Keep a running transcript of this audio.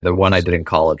The one I did in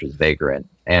college was Vagrant,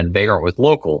 and Vagrant was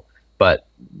local, but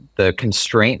the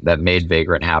constraint that made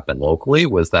Vagrant happen locally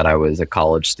was that I was a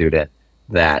college student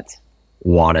that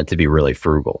wanted to be really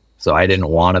frugal. So I didn't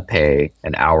want to pay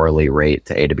an hourly rate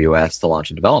to AWS to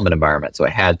launch a development environment. So I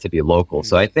had to be local.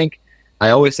 So I think I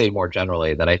always say more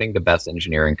generally that I think the best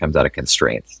engineering comes out of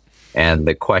constraints. And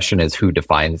the question is who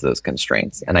defines those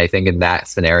constraints. And I think in that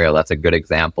scenario, that's a good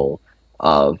example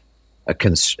of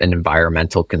an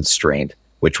environmental constraint,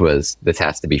 which was this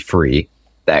has to be free,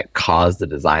 that caused the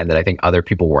design that I think other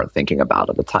people weren't thinking about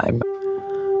at the time.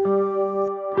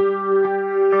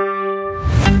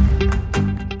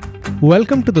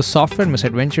 Welcome to the Software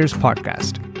Misadventures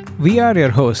podcast. We are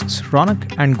your hosts,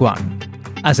 Ronak and Guang.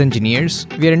 As engineers,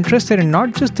 we are interested in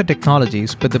not just the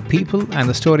technologies, but the people and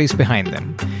the stories behind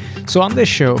them. So on this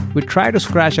show, we try to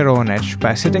scratch our own itch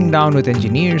by sitting down with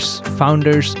engineers,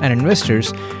 founders, and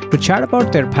investors to chat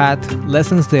about their path,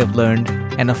 lessons they have learned,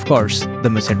 and of course, the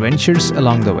misadventures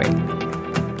along the way.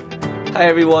 Hi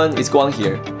everyone, it's Guang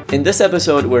here. In this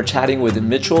episode, we're chatting with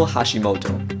Mitchell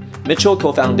Hashimoto. Mitchell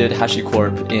co-founded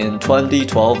HashiCorp in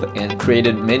 2012 and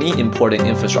created many important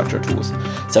infrastructure tools,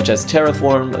 such as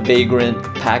Terraform, Vagrant,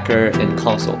 Packer, and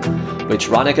Consul, which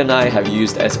Ronak and I have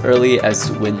used as early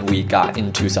as when we got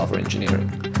into software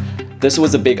engineering. This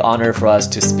was a big honor for us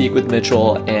to speak with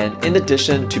Mitchell, and in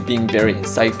addition to being very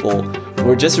insightful,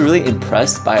 we're just really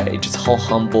impressed by just how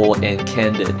humble and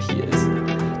candid he is.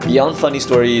 Beyond funny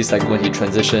stories like when he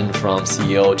transitioned from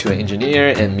CEO to an engineer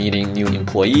and meeting new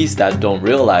employees that don't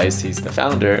realize he's the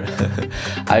founder,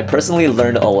 I personally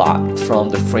learned a lot from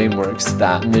the frameworks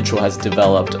that Mitchell has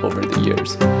developed over the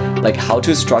years, like how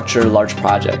to structure large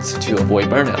projects to avoid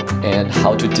burnout and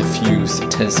how to diffuse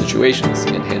tense situations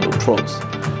and handle pros.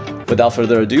 Without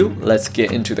further ado, let's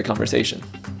get into the conversation.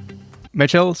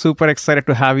 Mitchell, super excited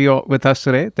to have you with us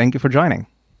today. Thank you for joining.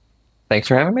 Thanks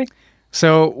for having me.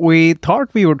 So we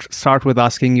thought we would start with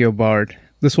asking you about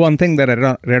this one thing that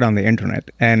I read on the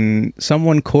internet, and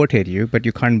someone quoted you, but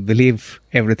you can't believe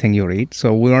everything you read.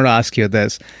 So we want to ask you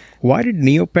this. Why did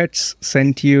Neopets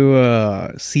send you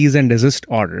a cease and desist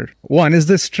order? One, is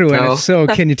this true? And if so,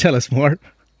 can you tell us more?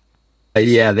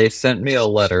 Yeah, they sent me a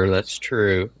letter. That's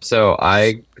true. So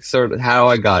how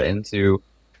I got into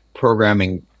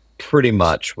programming pretty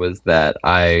much was that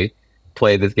I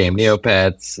played this game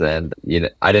Neopets, and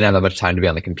I didn't have that much time to be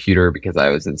on the computer because I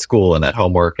was in school and at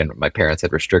homework, and my parents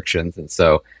had restrictions. And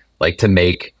so to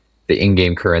make the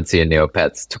in-game currency in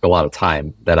Neopets took a lot of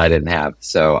time that I didn't have.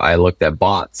 So I looked at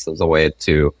bots as a way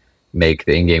to make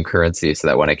the in-game currency so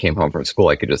that when I came home from school,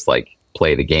 I could just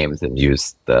play the games and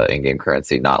use the in-game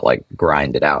currency, not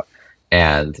grind it out.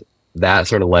 And that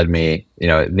sort of led me,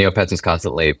 Neopets was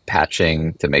constantly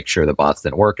patching to make sure the bots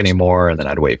didn't work anymore. And then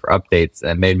I'd wait for updates,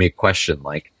 and made me question,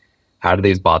 how do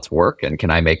these bots work? And can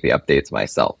I make the updates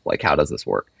myself? How does this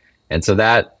work? And so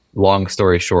that, long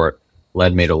story short,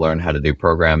 led me to learn how to do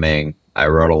programming. I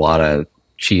wrote a lot of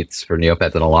cheats for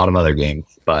Neopets and a lot of other games,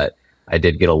 but I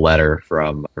did get a letter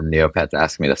from Neopets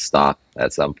asking me to stop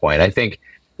at some point. I think,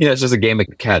 it's just a game of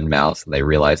cat and mouse, and they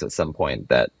realized at some point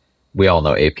that we all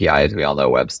know APIs, we all know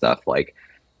web stuff.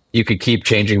 You could keep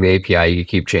changing the API, you could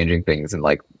keep changing things, and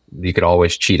you could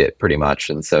always cheat it pretty much.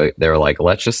 And so they were like,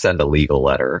 let's just send a legal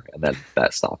letter. And then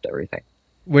that stopped everything.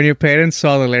 When your parents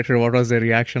saw the letter, what was their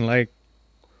reaction like?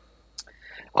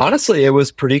 Honestly, it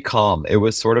was pretty calm. It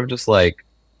was sort of just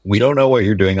we don't know what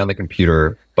you're doing on the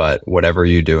computer, but whatever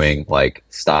you're doing,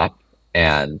 stop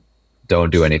and don't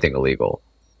do anything illegal.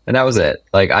 And that was it.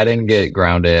 I didn't get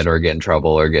grounded or get in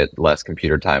trouble or get less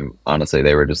computer time. Honestly,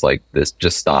 they were just this,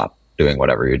 just stop doing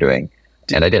whatever you're doing.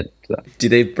 And I did. So. Do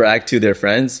they brag to their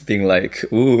friends being like,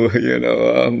 ooh,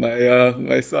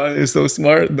 my son is so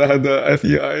smart that the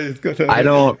FEI is going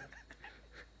to...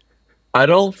 I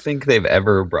don't think they've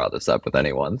ever brought this up with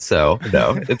anyone. So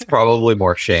no, it's probably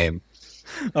more shame.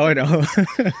 Oh, no.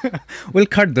 We'll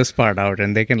cut this part out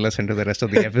and they can listen to the rest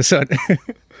of the episode.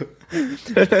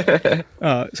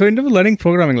 So in terms of learning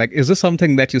programming, is this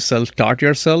something that you self-taught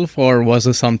yourself, or was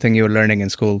this something you were learning in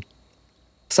school?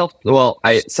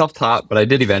 I self-taught, but I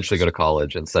did eventually go to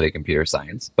college and study computer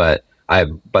science. But by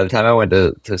the time I went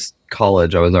to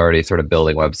college, I was already sort of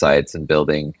building websites and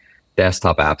building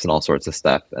desktop apps and all sorts of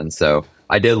stuff. And so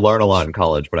I did learn a lot in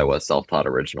college, but I was self-taught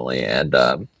originally. And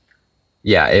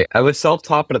I was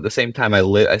self-taught, but at the same time,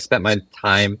 I spent my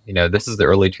time, this is the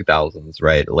early 2000s,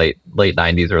 right? Late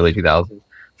 90s, early 2000s.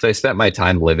 So I spent my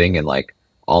time living in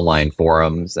online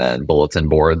forums and bulletin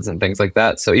boards and things like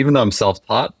that. So even though I'm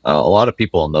self-taught, a lot of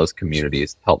people in those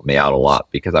communities helped me out a lot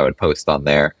because I would post on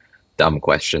there dumb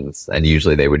questions, and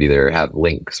usually they would either have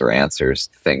links or answers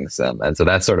to things. And so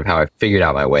that's sort of how I figured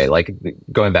out my way. Like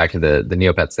going back to the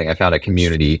Neopets thing, I found a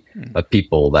community of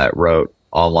people that wrote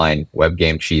online web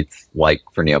game cheats like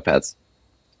for Neopets.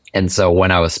 And so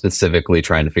when I was specifically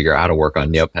trying to figure out how to work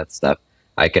on Neopets stuff,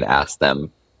 I could ask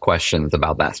them questions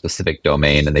about that specific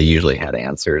domain, and they usually had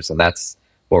answers. And that's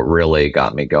what really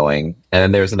got me going. And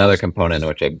then there's another component,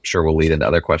 which I'm sure will lead into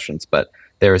other questions, but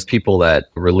there's people that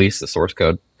release the source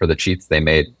code for the cheats they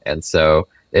made. And so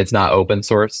it's not open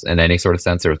source in any sort of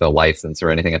sense. There's no license or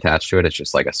anything attached to it. It's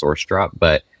just like a source drop.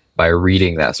 But by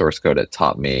reading that source code, it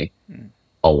taught me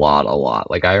a lot.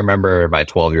 Like I remember my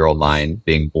 12-year-old mind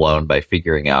being blown by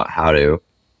figuring out how to,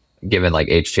 given like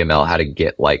HTML, how to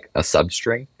get like a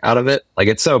substring out of it. Like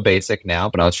it's so basic now,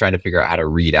 but I was trying to figure out how to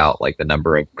read out like the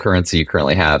number of currency you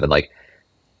currently have. And like,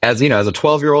 as you know, as a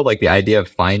 12-year-old, like the idea of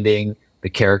finding the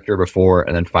character before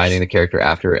and then finding the character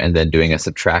after and then doing a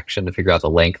subtraction to figure out the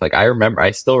length. Like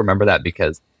I still remember that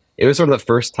because it was sort of the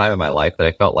first time in my life that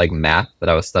I felt like math that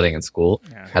I was studying in school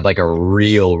had like a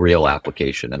real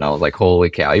application. And I was like, holy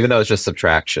cow, even though it's just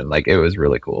subtraction, like it was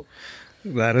really cool.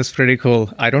 That is pretty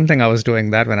cool. I don't think I was doing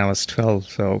that when I was 12.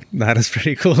 So that is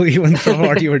pretty cool, even for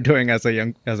what you were doing as a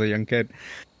young kid.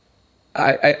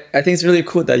 I think it's really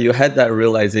cool that you had that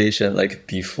realization like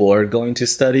before going to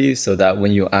study, so that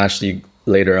when you actually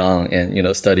later on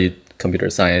and studied computer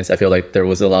science, I feel like there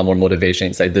was a lot more motivation.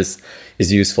 It's like this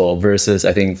is useful versus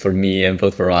I think for me and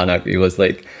both for Ronak, it was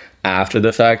like after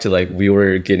the fact, like we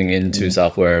were getting into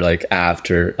software like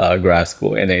after grad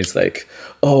school, and it's like,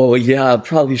 oh yeah,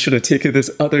 probably should have taken this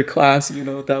other class,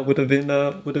 that would have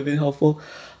been helpful.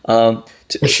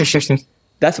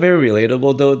 That's very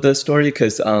relatable though, the story,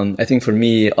 because I think for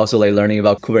me also like learning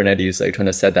about Kubernetes, like trying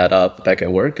to set that up back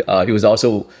at work, it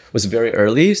was very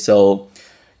early. So,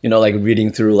 like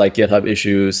reading through like GitHub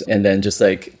issues and then just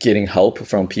like getting help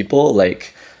from people,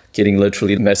 like getting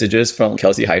literally messages from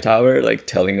Kelsey Hightower, like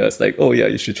telling us like, oh yeah,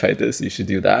 you should try this, you should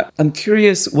do that. I'm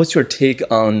curious, what's your take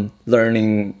on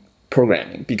learning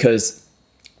programming? Because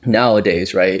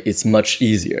nowadays, right, it's much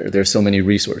easier. There's so many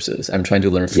resources. I'm trying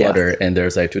to learn Flutter and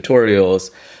there's like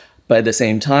tutorials, but at the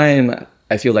same time,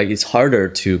 I feel like it's harder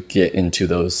to get into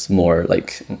those more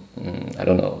like, I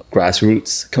don't know,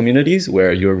 grassroots communities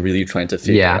where you're really trying to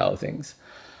figure out things.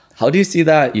 How do you see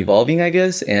that evolving, I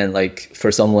guess? And like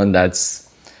for someone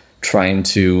that's trying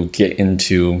to get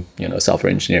into, software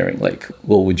engineering, like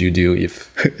what would you do if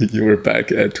you were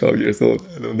back at 12 years old?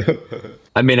 I don't know.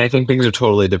 I mean, I think things are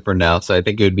totally different now. So I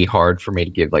think it would be hard for me to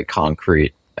give like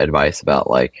concrete advice about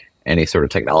like any sort of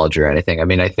technology or anything. I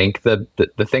mean, I think the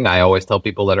thing I always tell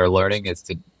people that are learning is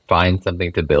to find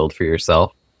something to build for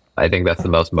yourself. I think that's the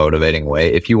most motivating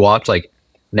way. If you watch like,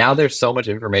 now there's so much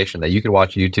information that you can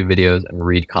watch YouTube videos and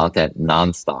read content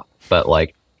nonstop. But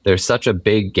like, there's such a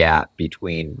big gap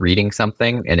between reading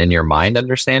something and in your mind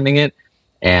understanding it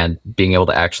and being able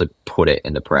to actually put it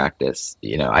into practice.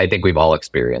 I think we've all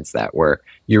experienced that, where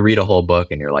you read a whole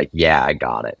book and you're like, yeah, I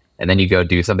got it. And then you go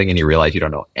do something and you realize you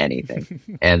don't know anything.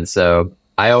 And so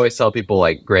I always tell people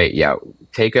like, great, yeah,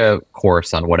 take a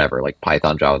course on whatever, like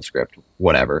Python, JavaScript,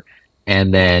 whatever,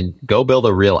 and then go build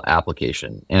a real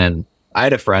application. And I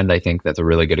had a friend, I think that's a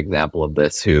really good example of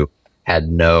this, who had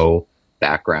no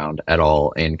background at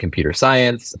all in computer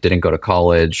science, didn't go to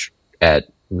college, at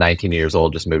 19 years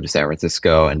old, just moved to San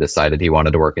Francisco and decided he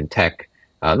wanted to work in tech.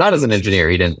 Not as an engineer,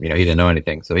 he didn't know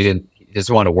anything. So he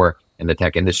just wanted to work in the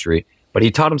tech industry, but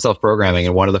he taught himself programming.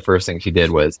 And one of the first things he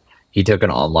did was he took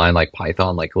an online like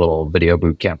Python, like little video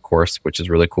bootcamp course, which is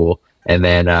really cool. And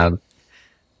then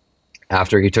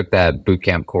after he took that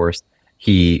bootcamp course,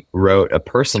 he wrote a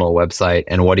personal website.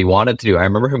 And what he wanted to do, I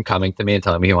remember him coming to me and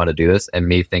telling me he wanted to do this, and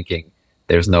me thinking,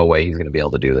 there's no way he's going to be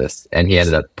able to do this. And he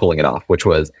ended up pulling it off, which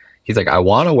was, he's like, I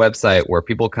want a website where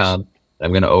people come,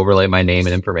 I'm going to overlay my name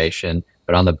and information,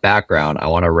 but on the background, I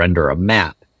want to render a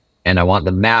map. And I want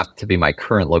the map to be my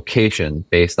current location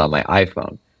based on my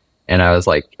iPhone. And I was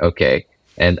like, okay.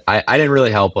 And I didn't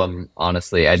really help him,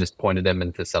 honestly. I just pointed him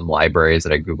into some libraries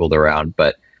that I Googled around.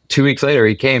 But 2 weeks later,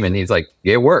 he came and he's like,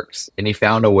 it works. And he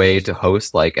found a way to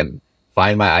host like and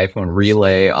find my iPhone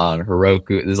relay on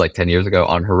Heroku. This is like 10 years ago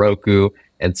on Heroku.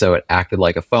 And so it acted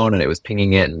like a phone and it was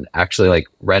pinging it and actually like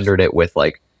rendered it with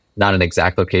like not an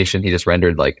exact location. He just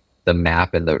rendered like the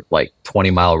map in the like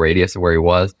 20-mile radius of where he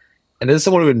was. And this is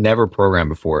someone who had never programmed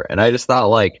before. And I just thought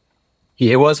like,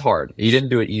 it was hard. He didn't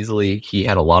do it easily. He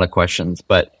had a lot of questions,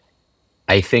 but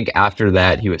I think after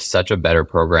that, he was such a better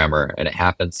programmer and it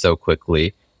happened so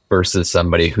quickly versus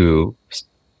somebody who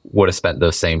would have spent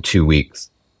those same 2 weeks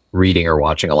reading or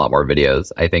watching a lot more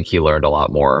videos. I think he learned a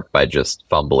lot more by just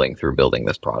fumbling through building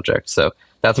this project. So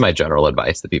that's my general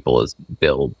advice to people is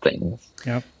build things.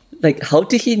 Yeah. Like, how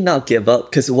did he not give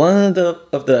up? Because one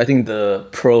of the I think the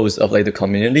pros of like the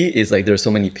community is like there's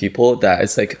so many people that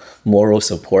it's like moral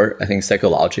support. I think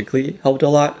psychologically helped a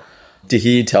lot. Did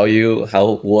he tell you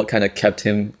what kind of kept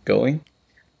him going?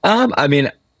 I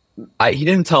mean, he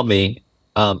didn't tell me.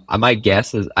 My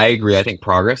guess is I agree. I think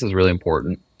progress is really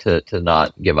important to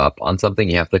not give up on something.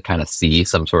 You have to kind of see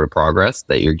some sort of progress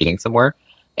that you're getting somewhere.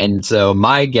 And so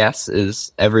my guess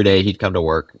is every day he'd come to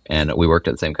work, and we worked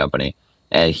at the same company,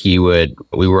 and we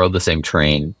rode the same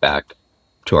train back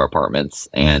to our apartments,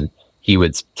 and he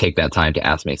would take that time to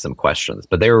ask me some questions,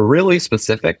 but they were really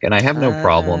specific, and I have no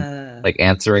problem like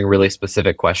answering really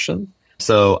specific questions.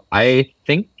 So I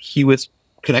think he was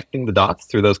connecting the dots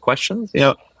through those questions.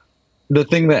 The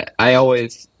thing that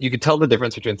you could tell the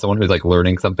difference between someone who's like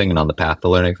learning something and on the path to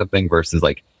learning something versus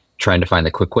like trying to find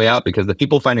the quick way out, because the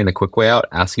people finding the quick way out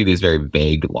ask you these very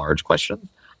vague, large questions.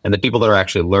 And the people that are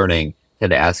actually learning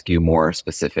tend to ask you more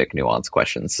specific, nuanced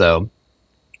questions. So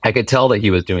I could tell that he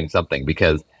was doing something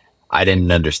because I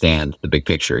didn't understand the big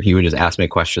picture. He would just ask me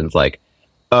questions like,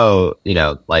 oh,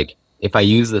 like if I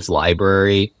use this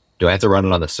library, do I have to run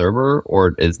it on the server,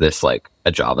 or is this like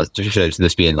a Java? Should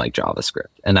this be in like JavaScript?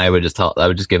 And I would just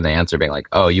give him the answer being like,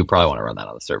 oh, you probably want to run that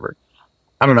on the server.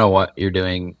 I don't know what you're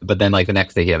doing. But then like the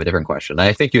next day he had a different question. And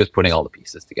I think he was putting all the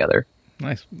pieces together.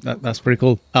 Nice. That's pretty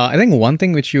cool. I think one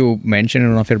thing which you mentioned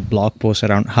in one of your blog posts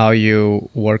around how you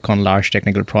work on large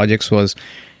technical projects was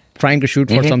trying to shoot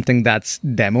for something that's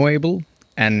demoable,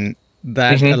 and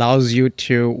that allows you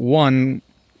to, one,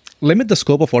 limit the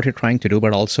scope of what you're trying to do,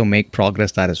 but also make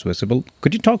progress that is visible.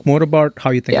 Could you talk more about how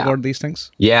you think about these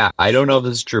things? Yeah, I don't know if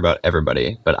this is true about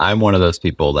everybody, but I'm one of those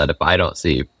people that if I don't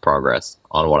see progress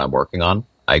on what I'm working on,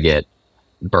 I get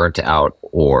burnt out,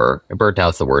 or burnt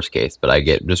out's the worst case, but I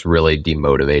get just really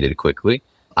demotivated quickly.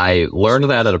 I learned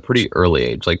that at a pretty early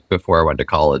age, like before I went to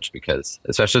college, because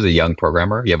especially as a young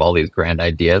programmer, you have all these grand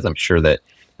ideas. I'm sure that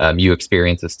you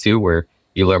experience this too, where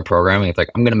you learn programming. It's like,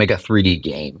 I'm going to make a 3D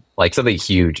game, like something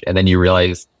huge. And then you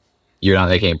realize you're not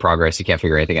making any progress. You can't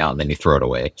figure anything out. And then you throw it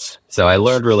away. So I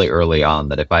learned really early on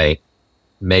that if I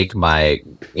make my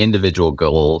individual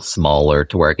goal smaller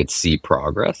to where I could see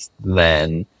progress,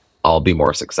 then I'll be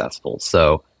more successful.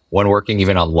 So when working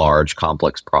even on large,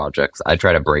 complex projects, I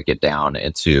try to break it down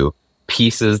into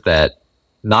pieces that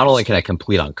not only can I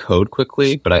complete on code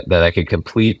quickly, but that I can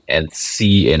complete and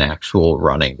see an actual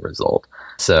running result.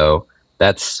 So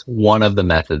that's one of the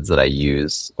methods that I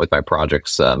use with my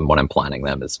projects when I'm planning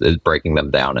them is breaking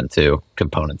them down into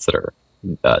components that are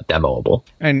demoable.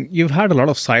 And you've had a lot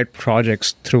of side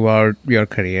projects throughout your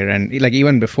career, and like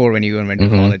even before when you even went to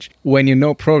college, when you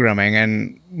know programming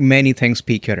and many things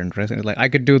pique your interest, and it's like, I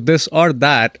could do this or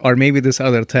that, or maybe this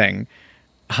other thing.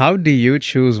 How do you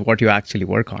choose what you actually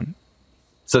work on?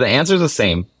 So the answer is the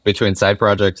same between side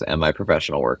projects and my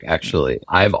professional work. Actually,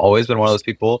 I've always been one of those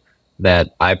people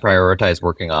that I prioritize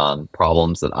working on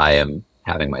problems that I am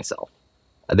having myself.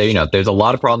 There's a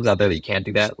lot of problems out there that you can't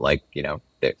do that, like,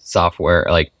 software,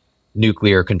 like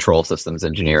nuclear control systems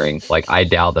engineering. Like, I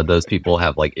doubt that those people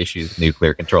have like issues with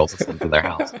nuclear control systems in their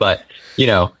house. But,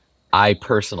 I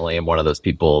personally am one of those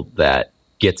people that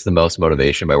gets the most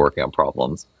motivation by working on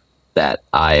problems that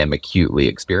I am acutely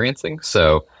experiencing.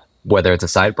 So whether it's a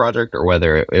side project or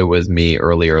whether it was me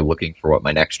earlier looking for what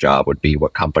my next job would be,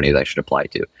 what companies I should apply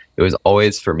to, it was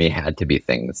always for me had to be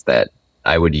things that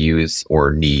I would use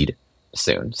or need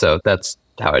soon. So that's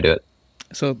how I do it.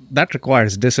 So that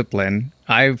requires discipline.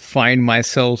 I find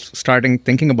myself starting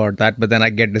thinking about that, but then I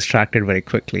get distracted very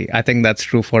quickly. I think that's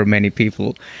true for many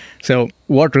people. So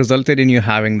what resulted in you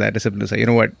having that discipline to say, you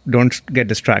know what, don't get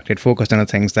distracted, focus on the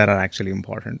things that are actually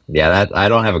important? Yeah, I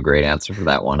don't have a great answer for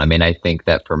that one. I mean, I think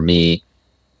that for me,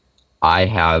 I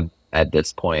have at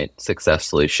this point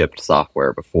successfully shipped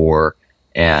software before.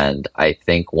 And I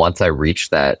think once I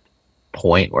reached that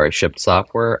point where I shipped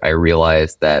software, I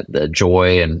realized that the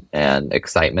joy and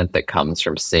excitement that comes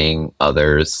from seeing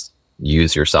others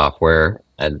use your software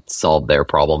and solve their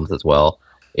problems as well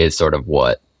is sort of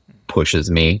what pushes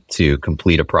me to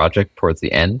complete a project towards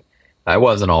the end. I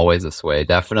wasn't always this way.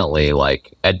 Definitely,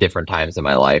 like at different times in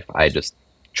my life, I just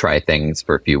try things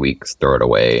for a few weeks, throw it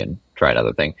away, and try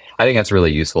another thing. I think that's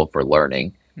really useful for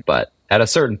learning. But at a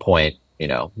certain point,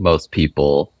 most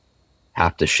people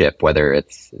have to ship, whether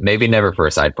it's maybe never for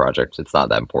a side project, it's not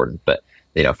that important, but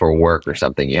for work or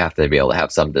something, you have to be able to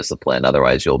have some discipline.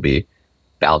 Otherwise you'll be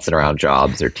bouncing around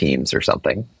jobs or teams or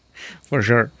something. For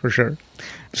sure.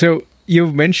 So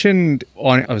you've mentioned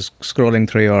I was scrolling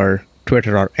through your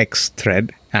Twitter or X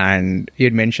thread, And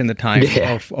you'd mentioned the time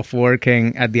of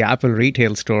working at the Apple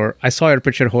retail store. I saw your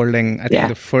picture holding, I think,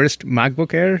 the first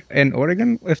MacBook Air in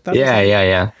Oregon, if that's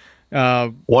Yeah.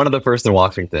 One of the first in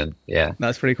Washington. Yeah.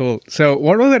 That's pretty cool. So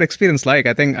what was that experience like?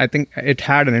 I think it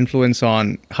had an influence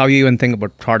on how you even think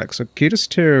about products. So curious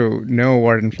to know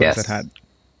what influence it had.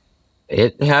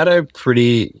 It had a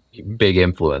pretty big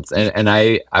influence. And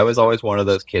I was always one of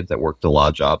those kids that worked a lot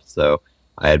of jobs. So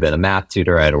I had been a math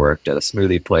tutor. I had worked at a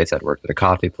smoothie place. I'd worked at a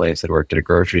coffee place. I'd worked at a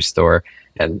grocery store.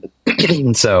 And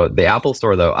so the Apple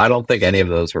store, though, I don't think any of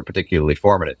those were particularly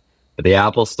formative. But the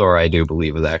Apple store, I do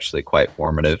believe, was actually quite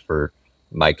formative for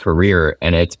my career.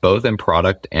 And it's both in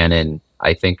product and in,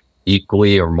 I think,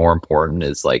 equally or more important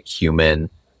is like human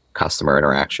customer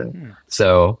interaction.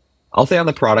 So I'll say on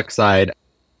the product side,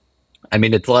 I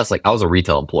mean, it's less like I was a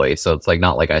retail employee. So it's like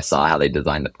not like I saw how they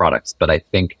designed the products. But I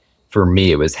think for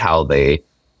me, it was how they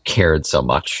cared so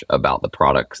much about the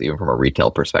products, even from a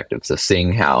retail perspective. So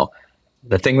seeing how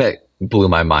the thing that blew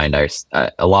my mind,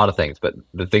 a lot of things, but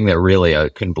the thing that really I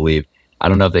couldn't believe, I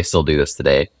don't know if they still do this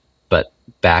today, but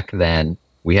back then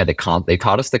we had to, they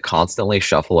taught us to constantly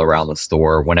shuffle around the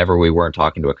store whenever we weren't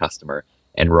talking to a customer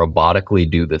and robotically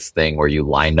do this thing where you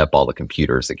lined up all the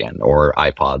computers again, or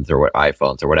iPods or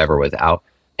iPhones or whatever was out.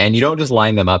 And you don't just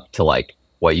line them up to like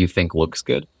what you think looks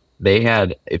good. They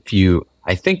had,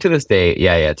 I think to this day,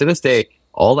 to this day,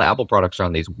 all the Apple products are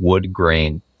on these wood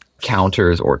grain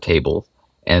counters or tables.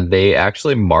 And they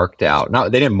actually marked out,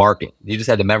 they didn't mark it. You just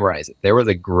had to memorize it. There was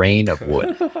a grain of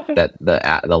wood that the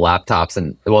laptops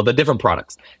and, well, the different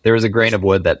products. There was a grain of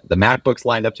wood that the MacBooks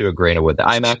lined up to, a grain of wood the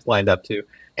iMacs lined up to.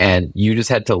 And you just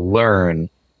had to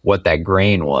learn what that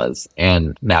grain was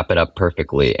and map it up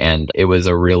perfectly. And it was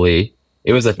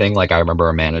a thing. Like I remember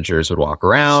our managers would walk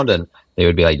around and they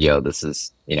would be like, yo, this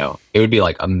is, it would be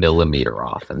like a millimeter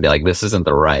off and be like, this isn't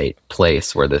the right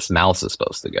place where this mouse is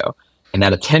supposed to go. And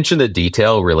that attention to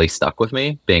detail really stuck with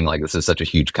me, being like, this is such a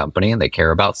huge company and they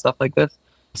care about stuff like this.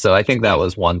 So I think that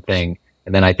was one thing.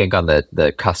 And then I think on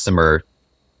the customer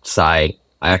side,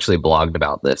 I actually blogged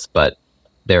about this, but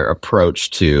their approach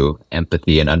to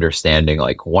empathy and understanding,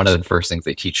 like one of the first things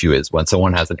they teach you is when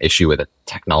someone has an issue with a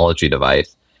technology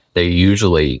device, they're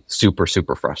usually super,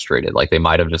 super frustrated. Like they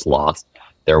might have just lost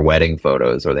their wedding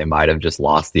photos, or they might have just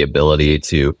lost the ability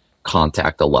to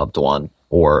contact a loved one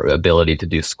or ability to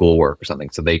do schoolwork or something.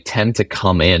 So they tend to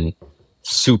come in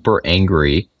super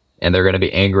angry, and they're going to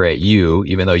be angry at you,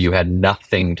 even though you had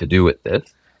nothing to do with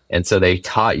this. And so they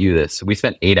taught you this. We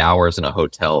spent 8 hours in a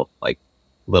hotel, like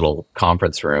little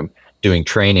conference room, doing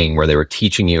training where they were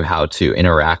teaching you how to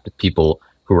interact with people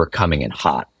who were coming in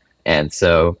hot. And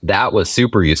so that was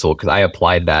super useful because I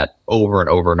applied that over and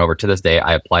over and over. To this day,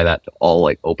 I apply that to all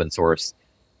like open source,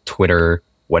 Twitter,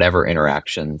 whatever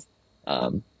interactions.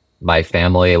 My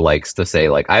family likes to say,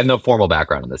 like, I have no formal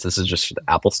background in this. This is just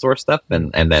Apple Store stuff.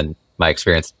 And then my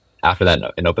experience after that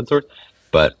in open source.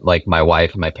 But like my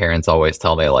wife and my parents always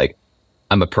tell me, like,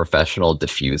 I'm a professional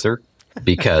diffuser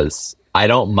because I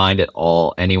don't mind at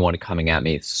all anyone coming at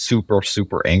me super,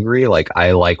 super angry. Like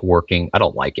I like working, I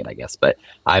don't like it, I guess, but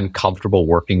I'm comfortable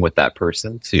working with that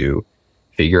person to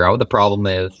figure out what the problem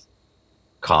is,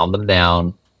 calm them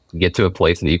down, get to a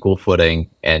place of equal footing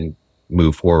and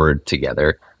move forward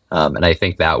together. And I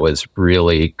think that was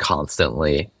really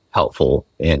constantly helpful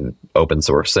in open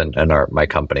source and my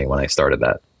company when I started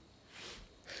that.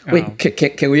 Wait,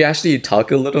 can we actually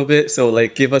talk a little bit? So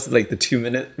like give us like the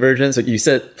 2-minute version. So you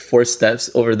said 4 steps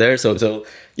over there. So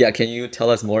yeah, can you tell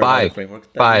us more about the framework?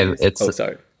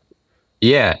 Sorry.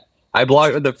 Yeah. I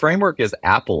blog, the framework is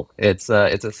Apple. It's an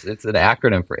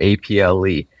acronym for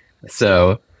APLE.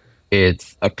 So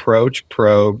it's approach,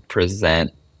 probe,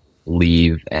 present,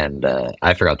 leave, and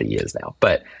I forgot the E is now.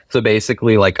 But so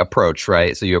basically like approach,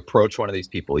 right? So you approach one of these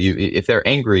people. If they're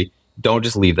angry, don't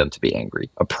just leave them to be angry.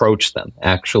 Approach them.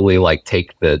 Actually, like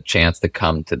take the chance to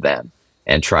come to them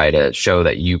and try to show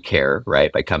that you care,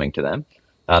 right, by coming to them.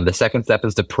 The second step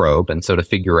is to probe, and so to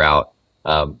figure out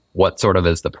what sort of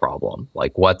is the problem.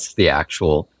 Like what's the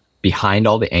actual behind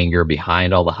all the anger,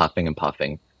 behind all the huffing and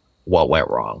puffing, what went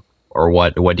wrong, or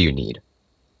what do you need?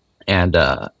 And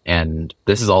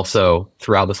this is also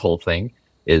throughout this whole thing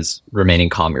is remaining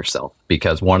calm yourself,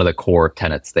 because one of the core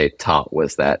tenets they taught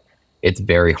was that it's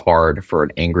very hard for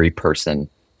an angry person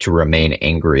to remain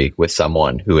angry with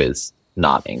someone who is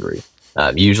not angry.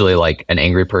 Usually like an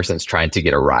angry person is trying to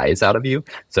get a rise out of you.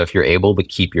 So if you're able to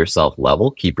keep yourself level,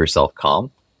 keep yourself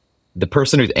calm, the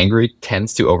person who's angry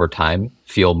tends to over time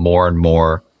feel more and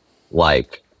more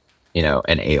like,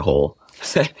 an a-hole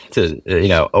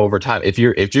to, over time. If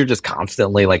you're just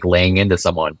constantly like laying into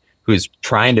someone who's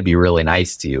trying to be really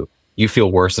nice to you, you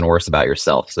feel worse and worse about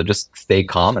yourself. So just stay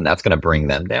calm, and that's going to bring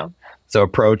them down. So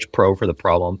approach pro for the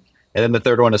problem. And then the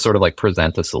third one is sort of like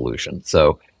present a solution.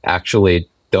 So actually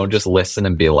don't just listen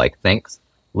and be like, thanks.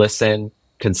 Listen,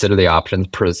 consider the options,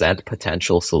 present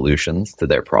potential solutions to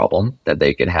their problem that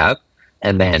they could have.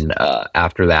 And then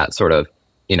after that, sort of,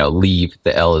 leave.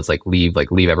 The L is leave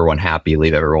everyone happy,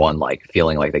 leave everyone like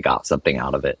feeling like they got something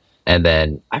out of it. And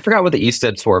then I forgot what the E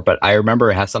stands for, but I remember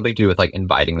it has something to do with like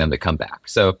inviting them to come back.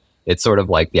 So it's sort of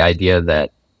like the idea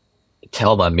that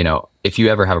tell them, if you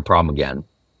ever have a problem again,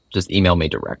 just email me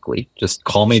directly. Just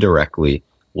call me directly.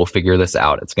 We'll figure this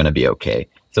out. It's going to be okay.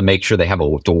 So make sure they have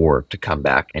a door to come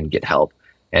back and get help.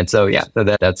 And so, yeah,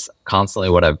 that's constantly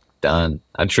what I've done.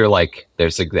 I'm sure like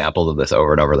there's examples of this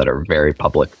over and over that are very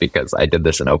public because I did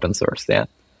this in open source. Yeah.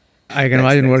 I can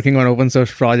imagine working on open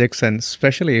source projects, and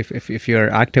especially if you're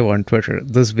active on Twitter,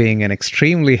 this being an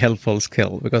extremely helpful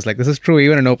skill, because like this is true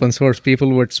even in open source,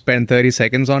 people would spend 30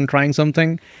 seconds on trying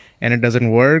something and it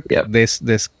doesn't work. Yep.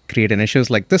 This create an issues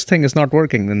like this thing is not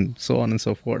working, and so on and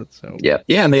so forth. So yeah.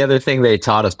 And the other thing they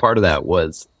taught as part of that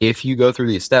was if you go through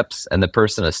these steps and the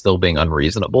person is still being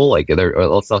unreasonable,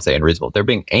 let's not say unreasonable, they're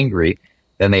being angry,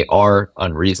 then they are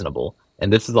unreasonable.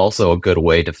 And this is also a good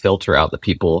way to filter out the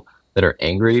people that are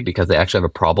angry because they actually have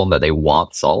a problem that they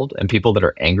want solved, and people that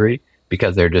are angry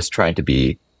because they're just trying to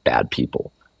be bad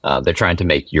people. They're trying to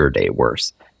make your day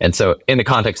worse. And so in the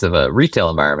context of a retail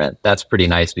environment, that's pretty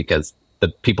nice because the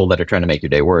people that are trying to make your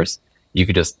day worse, you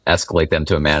could just escalate them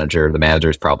to a manager. The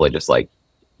manager's probably just like,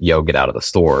 yo, get out of the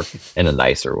store in a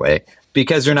nicer way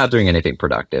because you're not doing anything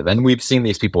productive. And we've seen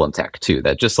these people in tech too,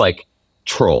 that just like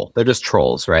troll. They're just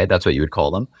trolls, right? That's what you would call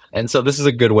them. And so this is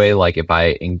a good way, like if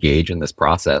I engage in this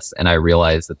process and I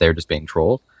realize that they're just being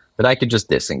trolled, that I could just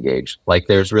disengage. Like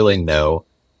there's really no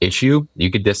issue.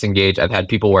 You could disengage. I've had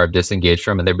people where I've disengaged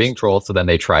from and they're being trolled. So then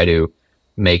they try to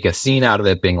make a scene out of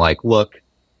it, being like, look,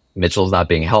 Mitchell's not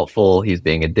being helpful. He's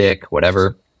being a dick,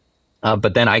 whatever.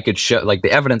 But then I could show, like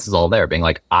the evidence is all there, being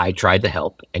like, I tried to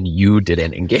help and you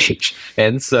didn't engage.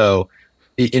 And so,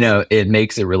 it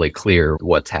makes it really clear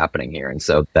what's happening here. And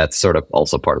so that's sort of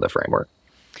also part of the framework.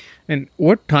 And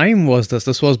what time was this?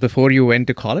 This was before you went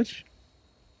to college?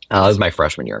 It was my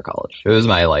freshman year of college. It was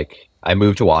I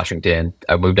moved to Washington.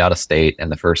 I moved out of state.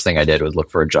 And the first thing I did was look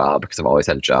for a job because I've always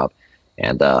had a job.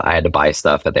 And I had to buy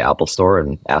stuff at the Apple store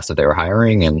and asked if they were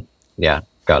hiring. And yeah,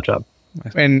 got a job.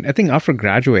 And I think after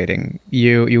graduating,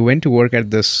 you went to work at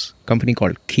this company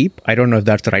called Keep. I don't know if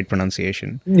that's the right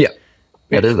pronunciation. Yeah,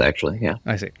 it is actually. Yeah.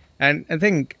 I see. And I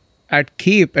think at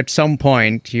Keep, at some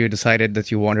point, you decided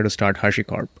that you wanted to start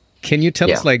HashiCorp. Can you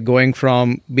tell us, like, going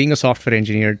from being a software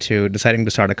engineer to deciding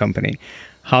to start a company,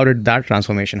 how did that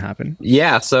transformation happen?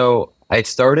 Yeah, so I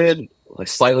started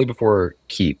slightly before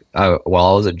Keep. While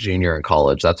I was a junior in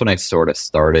college, that's when I sort of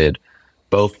started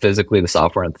both physically the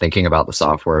software and thinking about the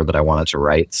software that I wanted to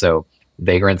write. So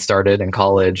Vagrant started in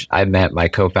college. I met my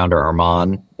co-founder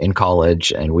Arman in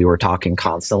college, and we were talking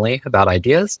constantly about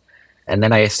ideas. And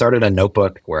then I started a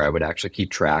notebook where I would actually keep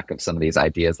track of some of these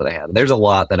ideas that I had. There's a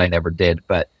lot that I never did,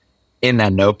 but in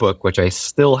that notebook, which I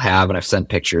still have, and I've sent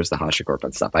pictures to HashiCorp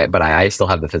and stuff, but I still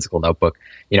have the physical notebook.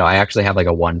 I actually have like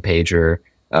a one-pager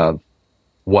of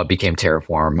what became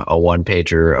Terraform, a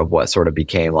one-pager of what sort of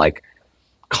became like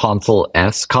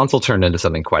Consul-esque. Consul turned into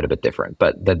something quite a bit different,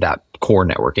 but that core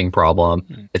networking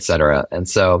problem, et cetera. And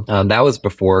so that was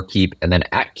before Keep. And then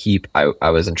at Keep, I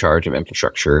was in charge of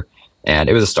infrastructure, and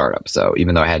it was a startup. So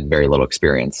even though I had very little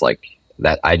experience, like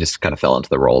that, I just kind of fell into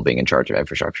the role of being in charge of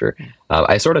infrastructure.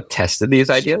 I sort of tested these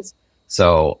ideas.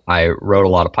 So I wrote a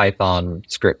lot of Python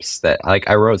scripts that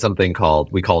I wrote something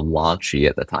we called Launchy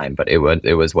at the time, but it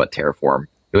was what Terraform,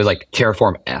 it was like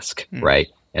Terraform-esque, right?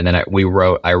 And then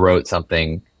I wrote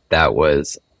something that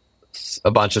was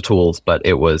a bunch of tools, but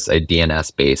it was a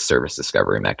DNS-based service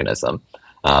discovery mechanism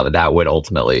that would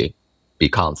ultimately be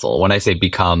Consul. When I say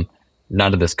become,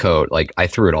 none of this code, like I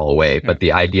threw it all away, but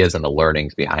the ideas and the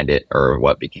learnings behind it are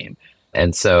what became.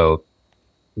 And so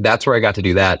that's where I got to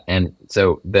do that. And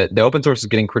so the open source is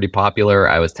getting pretty popular.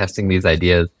 I was testing these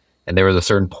ideas, and there was a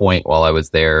certain point while I was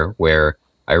there where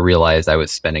I realized I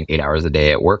was spending 8 hours a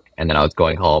day at work, and then I was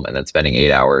going home and then spending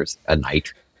 8 hours a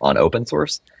night on open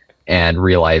source, and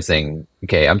realizing,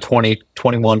 okay, I'm 20,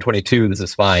 21, 22, this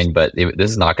is fine, but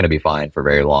this is not going to be fine for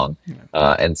very long.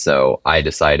 And so I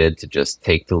decided to just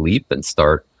take the leap and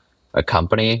start a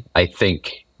company. I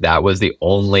think that was the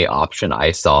only option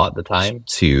I saw at the time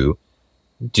to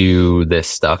do this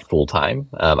stuff full time.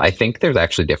 I think there's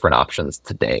actually different options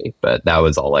today, but that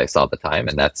was all I saw at the time,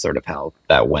 and that's sort of how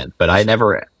that went. But I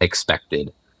never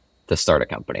expected to start a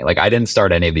company. Like I didn't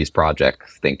start any of these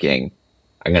projects thinking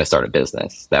I'm going to start a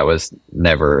business. That was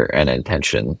never an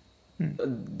intention.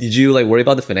 Did you like worry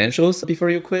about the financials before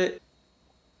you quit?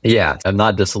 Yeah, I'm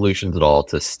not disillusioned at all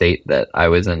to state that I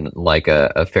was in like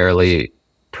a fairly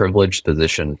privileged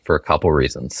position for a couple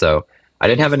reasons. So I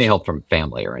didn't have any help from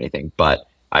family or anything, but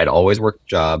I'd always worked a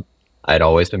job. I'd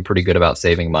always been pretty good about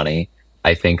saving money.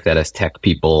 I think that as tech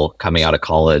people coming out of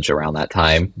college around that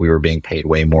time, we were being paid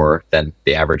way more than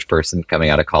the average person coming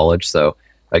out of college. So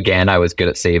again, I was good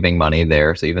at saving money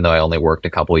there. So even though I only worked a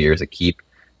couple of years at Keep,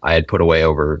 I had put away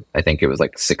over, I think it was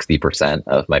like 60%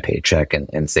 of my paycheck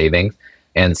in savings.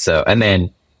 And then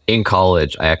in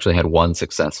college, I actually had one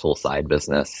successful side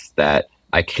business that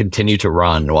I continued to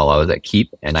run while I was at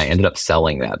Keep, and I ended up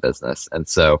selling that business. And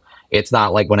so it's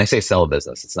not like, when I say sell a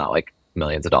business, it's not like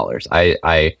millions of dollars.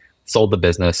 I sold the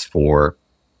business for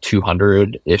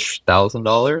 $200-ish thousand.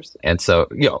 And so,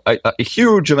 a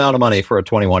huge amount of money for a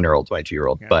 21-year-old,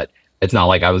 22-year-old, yeah. But it's not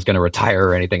like I was going to retire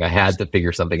or anything. I had to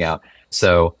figure something out.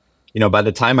 So, by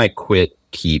the time I quit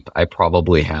Keep, I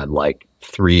probably had like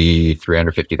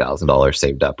 $350,000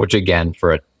 saved up, which again,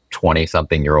 for a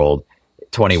 20-something-year-old,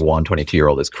 21,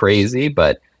 22-year-old is crazy,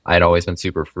 but I'd always been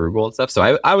super frugal and stuff.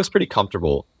 So I was pretty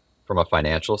comfortable from a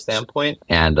financial standpoint.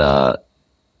 And I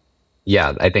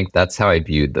think that's how I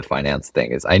viewed the finance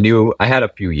thing. Is I knew I had a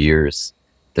few years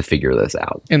to figure this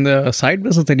out. In the side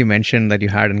business that you mentioned that you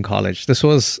had in college, this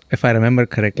was, if I remember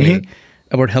correctly,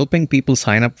 about helping people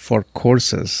sign up for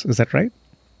courses. Is that right?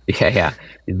 Yeah.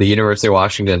 The University of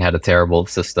Washington had a terrible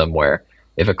system where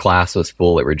if a class was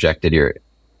full, it rejected your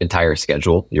entire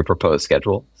schedule, your proposed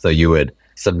schedule. So you would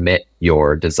submit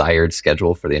your desired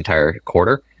schedule for the entire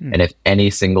quarter. And if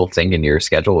any single thing in your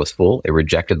schedule was full, it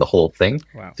rejected the whole thing.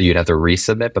 Wow. So you'd have to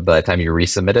resubmit. But by the time you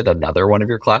resubmitted, another one of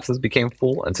your classes became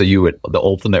full. And so the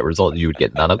ultimate result, you would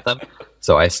get none of them.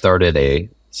 So I started a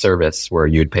service where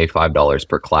you'd pay $5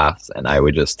 per class, and I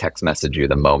would just text message you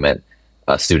the moment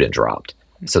a student dropped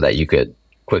so that you could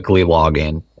quickly log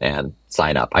in and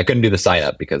sign up. I couldn't do the sign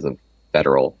up because of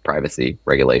federal privacy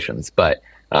regulations, but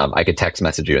I could text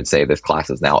message you and say this class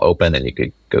is now open and you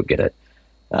could go get it.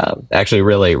 Actually,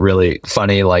 really, really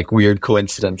funny, like weird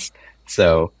coincidence.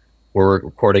 So we're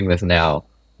recording this now.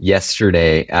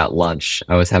 Yesterday at lunch,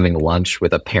 I was having lunch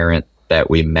with a parent that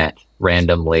we met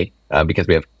randomly because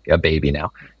we have a baby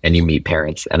now, and you meet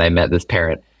parents. And I met this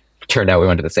parent. Turned out we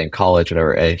went to the same college,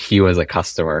 and he was a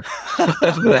customer.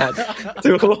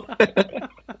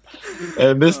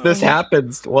 And this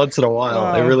happens once in a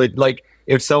while. It really, like,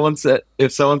 if someone says,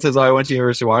 oh, I went to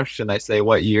University of Washington, I say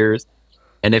what years,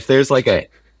 and if there's like a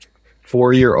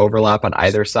 4-year overlap on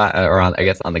either side, or on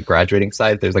the graduating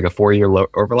side, if there's like a 4-year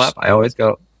overlap, I always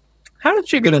go, how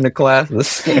did you get into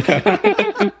classes?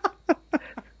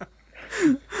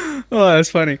 Oh, that's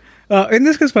funny. In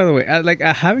this case, by the way,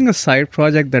 having a side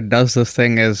project that does this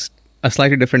thing is a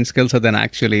slightly different skill set than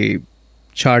actually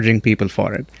charging people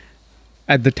for it.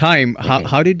 At the time,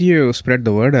 how did you spread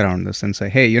the word around this and say,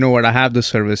 hey, you know what, I have this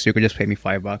service, you could just pay me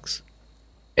 $5?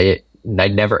 I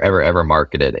never, ever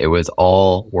marketed. It was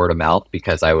all word of mouth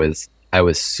because I was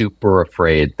super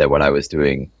afraid that what I was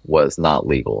doing was not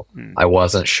legal. I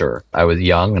wasn't sure. I was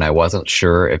young and I wasn't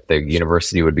sure if the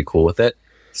university would be cool with it.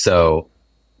 So,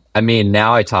 I mean,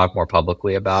 now I talk more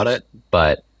publicly about it,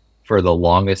 but for the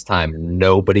longest time,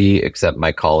 nobody except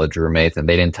my college roommates, and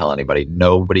they didn't tell anybody,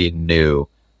 nobody knew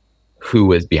who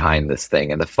was behind this thing.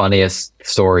 And the funniest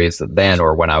stories then,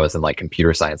 or when I was in like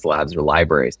computer science labs or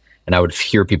libraries, and I would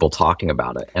hear people talking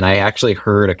about it. And I actually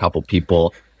heard a couple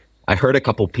people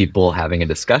having a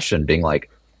discussion being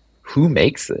like, who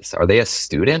makes this? Are they a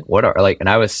student? And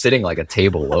I was sitting like a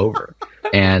table over.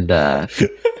 And,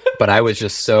 but I was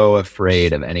just so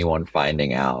afraid of anyone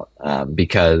finding out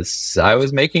because I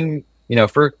was making,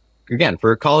 for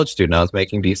a college student, I was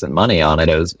making decent money on it.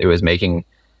 It was making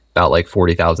about like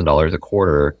 $40,000 a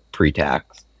quarter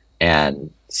pre-tax.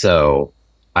 And so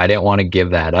I didn't want to give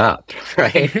that up.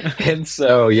 Right. And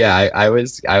so,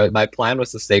 my plan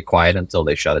was to stay quiet until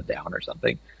they shut it down or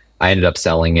something. I ended up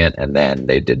selling it, and then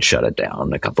they did shut it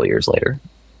down a couple of years later.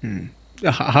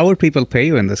 How would people pay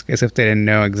you in this case if they didn't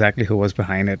know exactly who was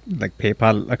behind it, like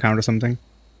PayPal account or something?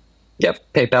 Yep,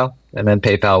 PayPal. And then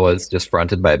PayPal was just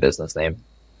fronted by a business name.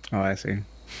 Oh, I see.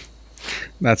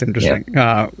 That's interesting.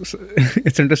 Yeah.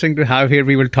 It's interesting to have here.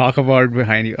 We will talk about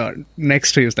behind you.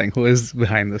 Next to you thing, who is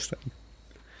behind this thing?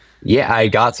 Yeah, I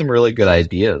got some really good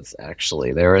ideas,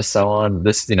 actually. There was someone,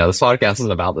 this podcast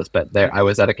isn't about this, but I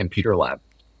was at a computer lab.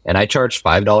 And I charged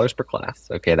 $5 per class.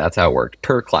 Okay, that's how it worked,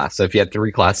 per class. So if you had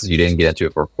 3 classes, you didn't get into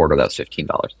it for a quarter, that was $15.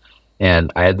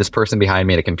 And I had this person behind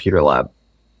me at a computer lab,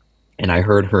 and I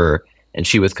heard her, and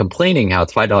she was complaining how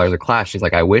it's $5 a class. She's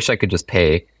like, I wish I could just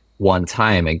pay, one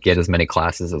time and get as many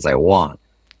classes as I want.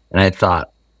 And I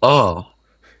thought, oh,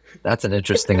 that's an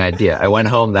interesting idea. I went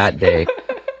home that day,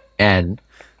 and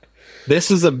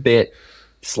this is a bit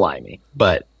slimy,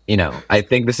 but I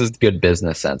think this is good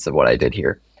business sense of what I did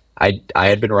here. I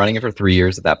had been running it for 3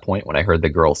 years at that point when I heard the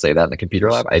girl say that in the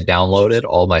computer lab. I downloaded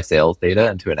all my sales data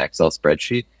into an Excel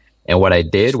spreadsheet. And what I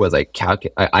did was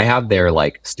I have their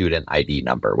like student ID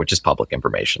number, which is public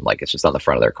information. Like it's just on the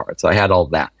front of their card. So I had all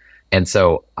that. And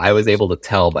so I was able to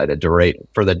tell by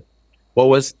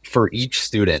for each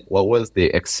student, what was the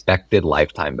expected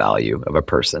lifetime value of a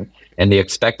person. And the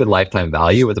expected lifetime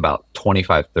value was about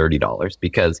 $25, $30,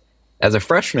 because as a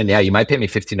freshman, yeah, you might pay me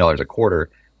 $15 a quarter,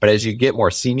 but as you get more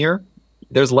senior,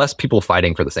 there's less people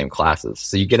fighting for the same classes.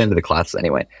 So you get into the classes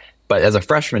anyway. But as a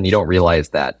freshman, you don't realize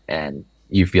that, and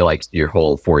you feel like your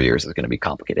whole 4 years is going to be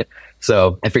complicated.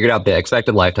 So I figured out the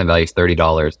expected lifetime value is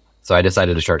 $30. So I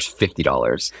decided to charge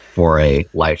 $50 for a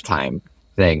lifetime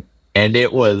thing. And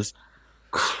it was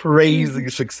crazy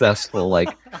successful. Like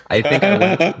I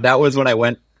think that was when I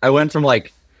went from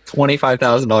like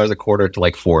 $25,000 a quarter to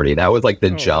like 40. That was like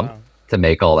the jump to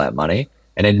make all that money.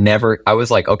 And I was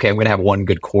like, okay, I'm going to have one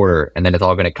good quarter and then it's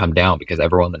all going to come down because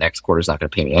everyone the next quarter is not going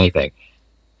to pay me anything.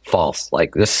 False.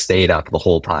 Like this stayed up the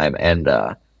whole time. And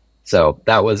so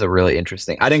that was a really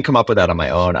interesting, I didn't come up with that on my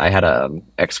own. I had a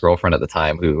ex-girlfriend at the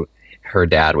time who her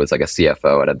dad was like a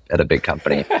CFO at a big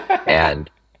company. And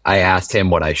I asked him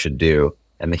what I should do.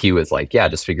 And he was like, yeah,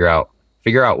 just figure out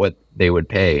what they would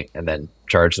pay and then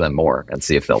charge them more and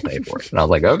see if they'll pay for it. And I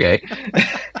was like, okay.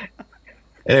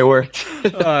 And it worked.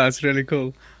 Oh, that's really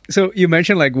cool. So you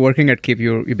mentioned like working at Keep,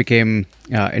 you became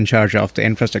in charge of the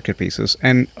infrastructure pieces,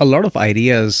 and a lot of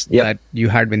ideas that you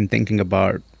had been thinking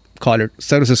about, call it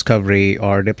service discovery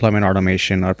or deployment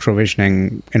automation or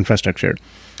provisioning infrastructure.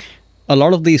 A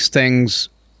lot of these things,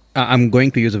 I'm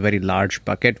going to use a very large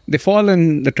bucket. They fall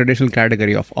in the traditional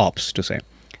category of ops, to say.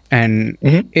 And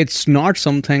it's not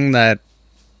something that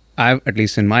I've, at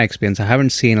least in my experience, I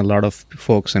haven't seen a lot of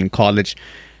folks in college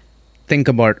think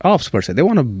about ops per se. They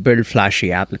want to build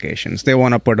flashy applications. They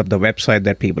want to put up the website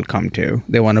that people come to.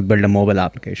 They want to build a mobile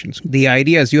applications. The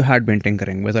ideas you had been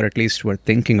tinkering with, or at least were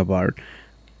thinking about,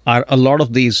 are a lot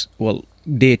of these,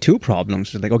 day two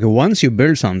problems. It's like, okay, once you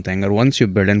build something or once you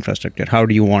build infrastructure, how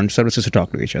do you want services to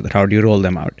talk to each other? How do you roll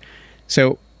them out?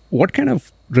 So what kind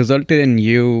of resulted in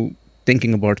you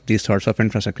thinking about these sorts of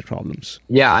infrastructure problems?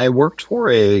 Yeah, I worked for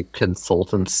a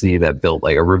consultancy that built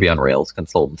like a Ruby on Rails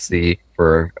consultancy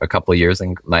for a couple of years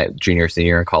in my senior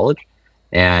year in college.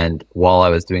 And while I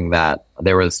was doing that,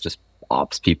 there was just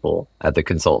ops people at the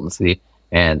consultancy.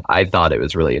 And I thought it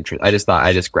was really interesting.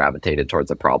 I just gravitated towards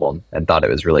the problem and thought it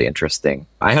was really interesting.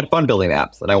 I had fun building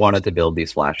apps and I wanted to build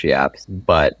these flashy apps,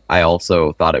 but I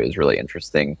also thought it was really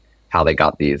interesting how they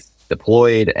got these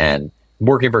deployed. And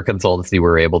working for consultancy, we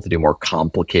were able to do more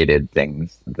complicated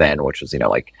things then, which was,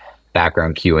 like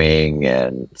background queuing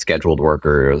and scheduled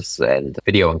workers and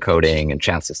video encoding and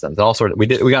chat systems, all sorts.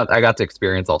 I got to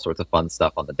experience all sorts of fun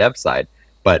stuff on the dev side,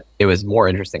 but it was more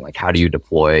interesting. Like, how do you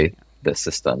deploy the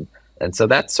system? And so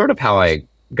that's sort of how I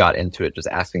got into it, just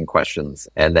asking questions.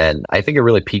 And then I think it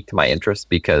really piqued my interest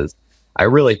because I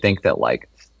really think that like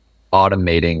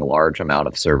automating large amount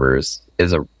of servers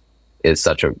is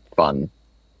such a fun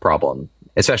problem,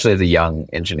 especially as a young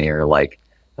engineer. Like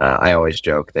I always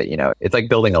joke that, it's like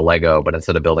building a Lego, but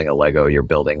instead of building a Lego, you're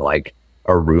building like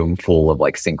a room full of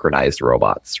like synchronized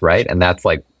robots, right? And that's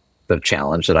like the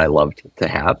challenge that I loved to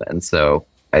have. And so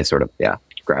I sort of,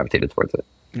 gravitated towards it.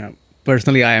 Yeah.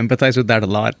 Personally, I empathize with that a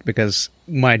lot because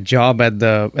my job at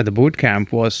the boot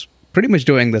camp was pretty much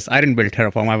doing this. I didn't build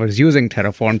Terraform. I was using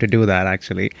Terraform to do that,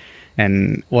 actually.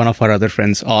 And one of our other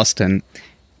friends, Austin,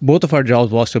 both of our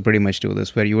jobs was to pretty much do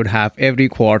this, where you would have every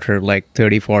quarter like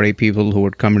 30, 40 people who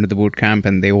would come into the boot camp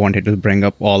and they wanted to bring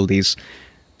up all these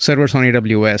servers on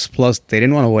AWS. Plus, they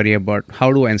didn't want to worry about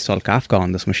how do I install Kafka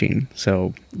on this machine.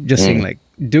 So just seeing like,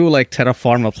 do like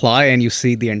Terraform apply and you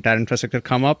see the entire infrastructure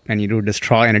come up and you do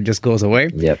destroy and it just goes away.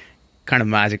 Yep. Kind of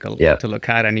magical to look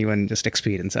at and even just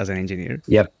experience as an engineer.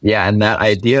 Yep. Yeah. And that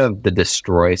idea of the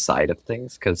destroy side of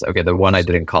things, because, the one I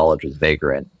did in college was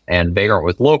Vagrant, and Vagrant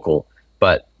was local,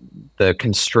 but the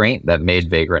constraint that made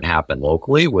Vagrant happen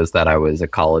locally was that I was a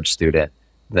college student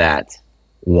that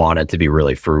wanted to be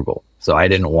really frugal. So I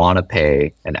didn't want to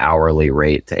pay an hourly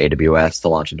rate to AWS to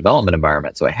launch a development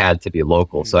environment. So I had to be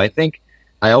local. So I think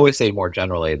I always say more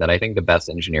generally that I think the best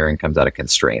engineering comes out of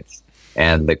constraints.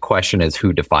 And the question is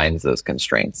who defines those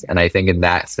constraints. And I think in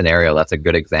that scenario, that's a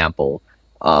good example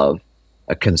of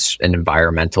an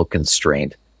environmental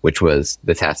constraint, which was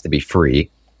this has to be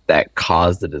free. that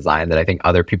caused the design that I think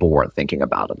other people weren't thinking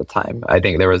about at the time. I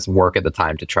think there was work at the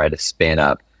time to try to spin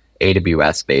up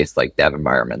AWS-based like dev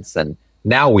environments. And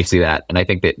now we see that. And I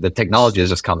think that the technology has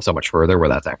just come so much further where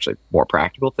that's actually more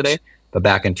practical today. But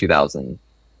back in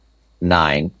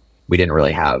 2009, we didn't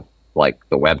really have like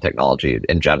the web technology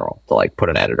in general to like put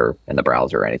an editor in the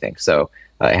browser or anything. So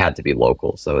it had to be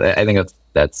local. So I think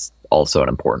that's also an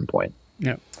important point.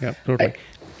 Yeah, totally.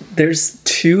 There's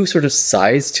two sort of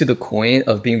sides to the coin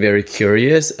of being very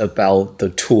curious about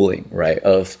the tooling, right,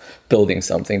 of building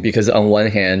something. Because on one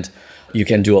hand, you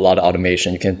can do a lot of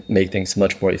automation, you can make things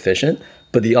much more efficient.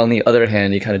 But on the other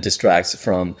hand, it kind of distracts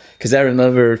from, because I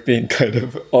remember being kind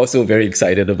of also very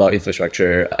excited about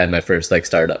infrastructure at my first like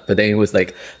startup, but then it was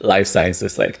like life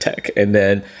sciences, like tech. And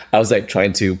then I was like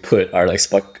trying to put our like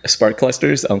Spark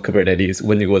clusters on Kubernetes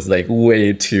when it was like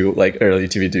way too like early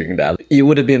to be doing that. It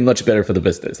would have been much better for the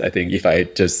business, I think, if I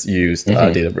just used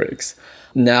Databricks.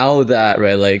 Now that,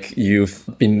 right, like you've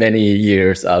been many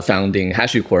years founding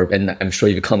HashiCorp, and I'm sure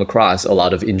you've come across a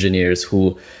lot of engineers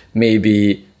who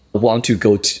maybe want to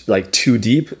go like too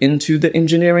deep into the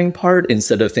engineering part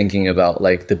instead of thinking about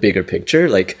like the bigger picture.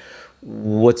 Like,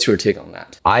 what's your take on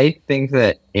that? I think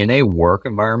that in a work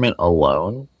environment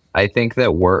alone, I think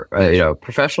that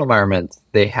professional environments,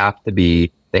 they have to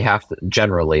be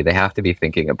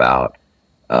thinking about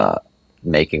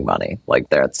making money. Like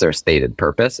that's their stated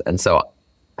purpose. And so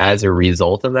as a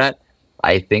result of that,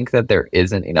 I think that there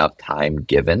isn't enough time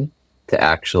given to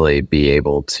actually be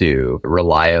able to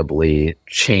reliably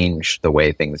change the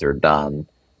way things are done.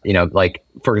 Like,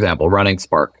 for example, running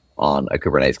Spark on a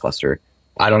Kubernetes cluster.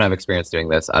 I don't have experience doing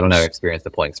this. I don't have experience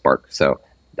deploying Spark. So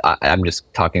I'm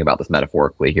just talking about this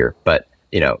metaphorically here. But,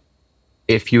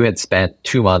 if you had spent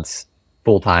 2 months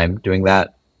full time doing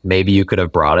that, maybe you could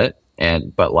have brought it.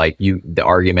 But the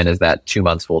argument is that 2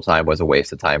 months full time was a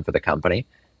waste of time for the company.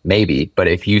 Maybe. But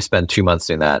if you spend 2 months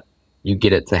doing that, you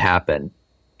get it to happen,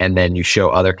 and then you show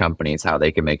other companies how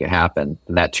they can make it happen,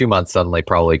 and that 2 months suddenly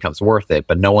probably becomes worth it,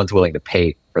 but no one's willing to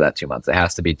pay for that 2 months. It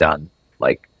has to be done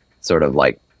sort of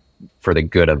for the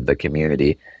good of the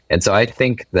community. And so I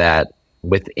think that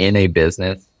within a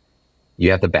business,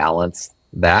 you have to balance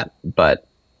that. But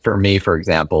for me, for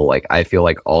example, I feel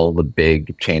like all the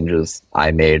big changes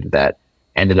I made that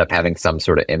ended up having some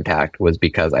sort of impact was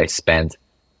because I spent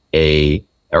a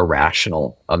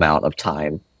irrational amount of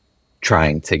time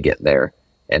trying to get there.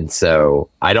 And so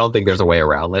I don't think there's a way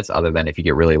around this other than if you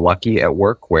get really lucky at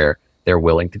work where they're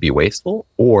willing to be wasteful,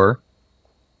 or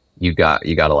you got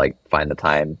to find the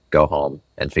time, go home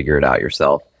and figure it out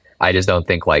yourself. I just don't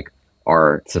think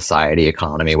our society,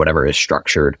 economy, whatever is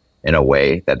structured in a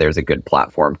way that there's a good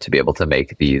platform to be able to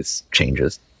make these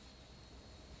changes.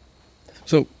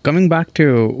 So coming back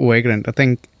to Vagrant, I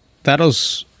think that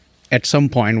was at some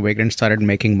point Vagrant started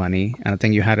making money, and I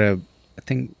think you had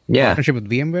partnership with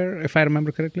VMware, if I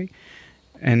remember correctly,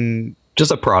 and just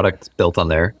a product built on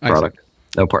their product,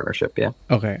 no partnership. Yeah.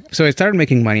 Okay, so it started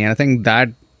making money, and I think that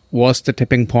was the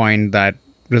tipping point that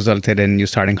resulted in you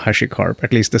starting HashiCorp.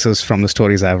 At least this is from the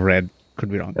stories I've read.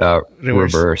 Could be wrong.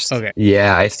 Reversed. Okay.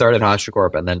 Yeah, I started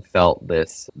HashiCorp and then felt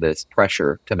this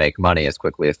pressure to make money as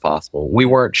quickly as possible. We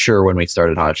weren't sure when we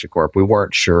started HashiCorp. We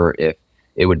weren't sure if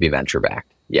it would be venture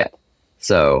backed yet.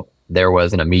 So there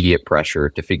was an immediate pressure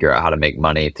to figure out how to make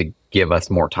money, to give us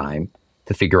more time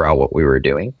to figure out what we were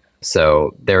doing.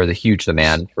 So there was a huge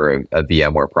demand for a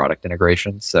VMware product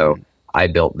integration. So I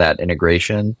built that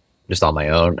integration just on my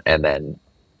own, and then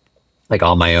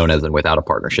on my own as in without a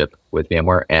partnership with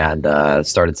VMware, and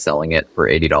started selling it for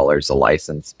 $80 a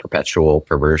license, perpetual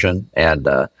per version. And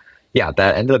that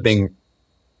ended up being,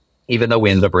 even though we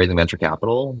ended up raising venture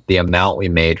capital, the amount we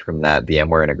made from that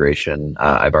VMware integration,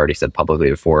 I've already said publicly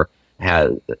before,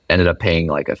 ended up paying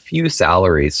a few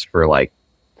salaries for 4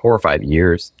 or 5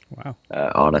 years. Wow.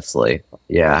 Honestly.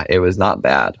 Yeah, it was not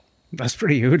bad. That's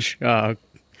pretty huge.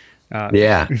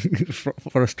 Yeah.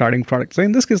 for a starting product. So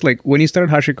in this case, when you started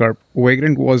HashiCorp,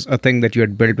 Vagrant was a thing that you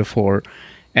had built before,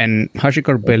 and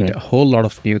HashiCorp built a whole lot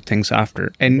of new things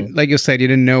after. And like you said, you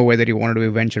didn't know whether you wanted to be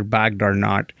venture backed or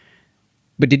not.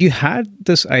 But did you have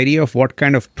this idea of what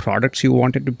kind of products you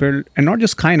wanted to build? And not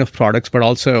just kind of products, but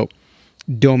also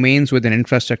domains with an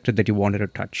infrastructure that you wanted to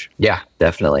touch? Yeah,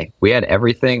 definitely. We had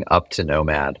everything up to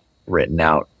Nomad written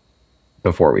out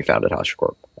before we founded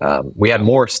HashiCorp. We had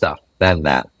more stuff than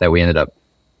that we ended up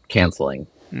canceling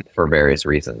for various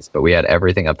reasons. But we had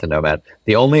everything up to Nomad.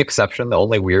 The only exception, the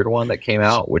only weird one that came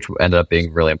out, which ended up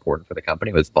being really important for the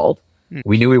company, was Vault.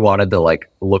 We knew we wanted to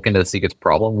look into the secrets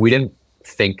problem. We didn't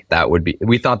think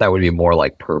we thought that would be more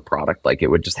per product. It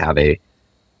would just have a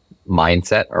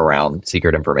mindset around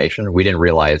secret information. We didn't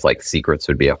realize like secrets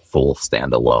would be a full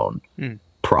standalone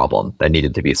problem that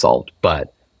needed to be solved.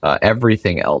 But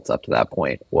everything else up to that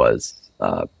point was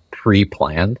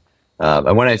pre-planned.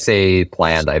 And when I say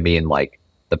planned, I mean like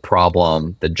the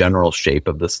problem, the general shape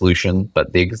of the solution,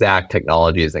 but the exact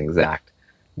technology is exact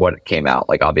what came out.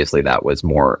 Like obviously that was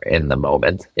more in the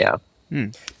moment. Yeah. How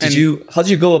did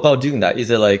you go about doing that? Is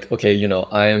it like, okay,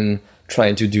 I'm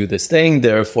trying to do this thing,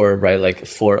 therefore, right, like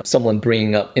for someone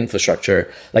bringing up infrastructure,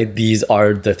 like these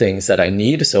are the things that I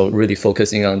need, so really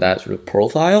focusing on that sort of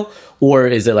profile? Or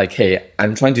is it like, hey,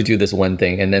 I'm trying to do this one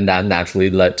thing, and then that naturally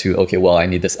led to, okay, well, I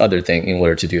need this other thing in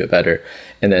order to do it better?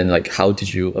 And then like, how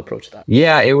did you approach that?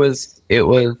 Yeah, it was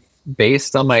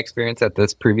based on my experience at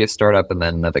this previous startup and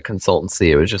then at the consultancy.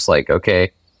 It was just like,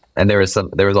 okay, and there was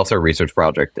also a research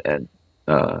project and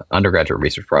undergraduate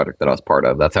research project that I was part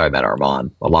of. That's how I met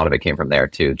Armand. A lot of it came from there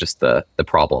too, just the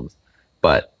problems.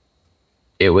 But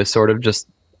it was sort of just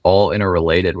all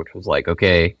interrelated, which was like,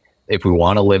 okay, if we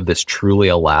want to live this truly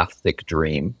elastic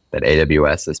dream that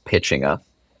AWS is pitching us,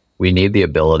 we need the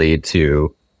ability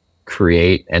to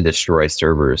create and destroy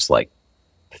servers like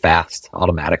fast,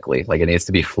 automatically. Like it needs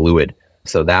to be fluid.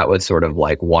 So that was sort of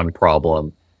like one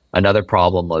problem. Another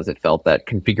problem was it felt that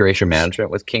configuration management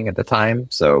was king at the time.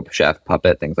 So Chef,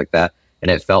 Puppet, things like that.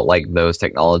 And it felt like those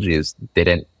technologies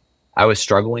I was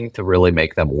struggling to really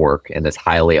make them work in this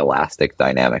highly elastic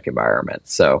dynamic environment.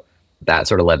 So that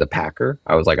sort of led to Packer.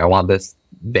 I was like, I want this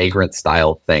Vagrant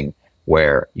style thing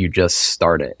where you just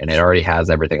start it and it already has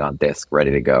everything on disk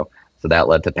ready to go. So that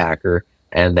led to Packer.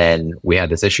 And then we had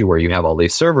this issue where you have all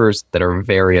these servers that are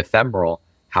very ephemeral.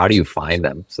 How do you find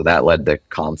them? So that led to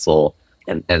Console.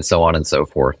 And so on and so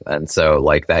forth. And so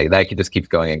like that just keeps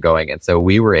going and going. And so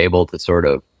we were able to sort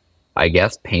of, I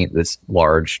guess, paint this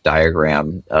large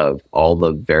diagram of all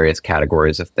the various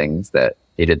categories of things that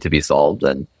needed to be solved.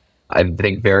 And I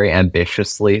think very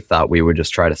ambitiously thought we would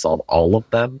just try to solve all of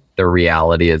them. The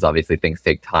reality is obviously things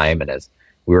take time. And as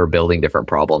we were building different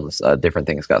problems, different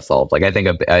things got solved. Like I think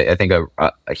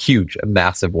a huge, a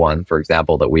massive one, for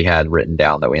example, that we had written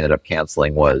down that we ended up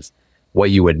canceling was what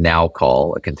you would now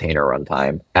call a container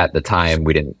runtime. At the time,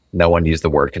 no one used the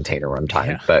word container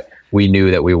runtime, but we knew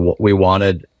that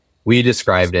we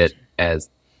described it as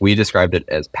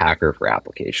Packer for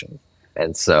applications.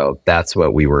 And so that's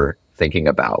what we were thinking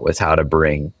about, was how to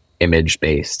bring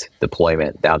image-based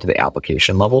deployment down to the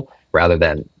application level, rather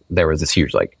than there was this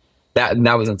huge like that. And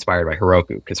that was inspired by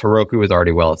Heroku, because Heroku was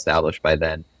already well established by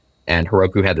then. And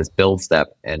Heroku had this build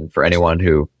step. And for anyone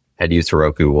who had used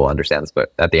Heroku will understand this,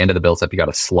 but at the end of the build step, you got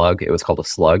a slug. It was called a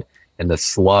slug. And the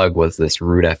slug was this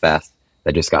rootfs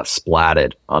that just got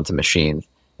splatted onto machines.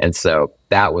 And so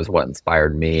that was what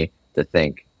inspired me to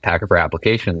think Packer for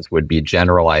applications would be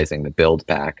generalizing the build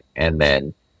pack and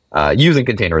then using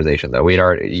containerization, though.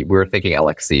 We were thinking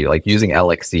LXC, like using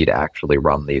LXC to actually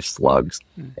run these slugs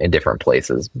in different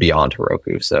places beyond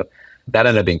Heroku. So that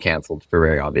ended up being canceled for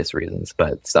very obvious reasons,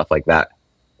 but stuff like that,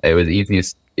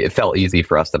 it felt easy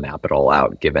for us to map it all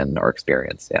out given our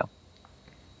experience. Yeah.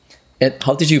 And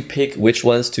how did you pick which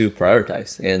ones to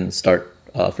prioritize and start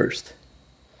first?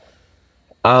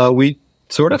 We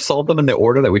sort of solved them in the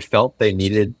order that we felt they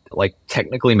needed, like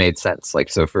technically made sense. Like,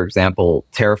 so for example,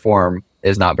 Terraform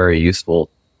is not very useful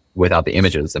without the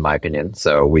images, in my opinion.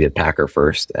 So we did Packer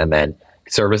first, and then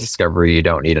service discovery you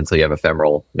don't need until you have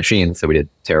ephemeral machines. So we did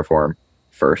Terraform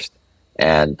first,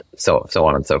 and so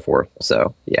on and so forth.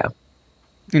 So yeah.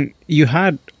 And you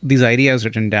had these ideas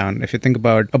written down. If you think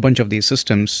about a bunch of these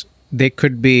systems, they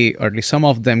could be, or at least some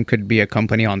of them could be a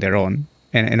company on their own.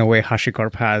 And in a way,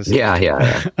 HashiCorp has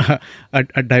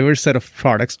a diverse set of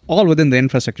products, all within the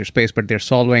infrastructure space, but they're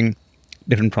solving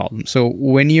different problems. So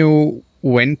when you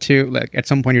went to, like, at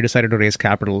some point you decided to raise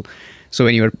capital, so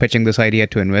when you were pitching this idea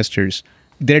to investors,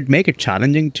 did it make it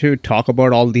challenging to talk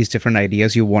about all these different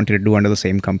ideas you wanted to do under the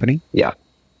same company?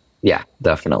 Yeah,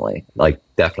 definitely.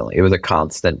 Definitely. It was a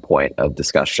constant point of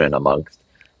discussion amongst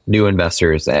new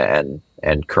investors and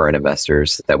current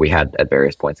investors that we had at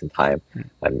various points in time.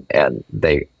 And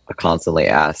they constantly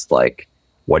asked, like,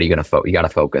 what are you going to you got to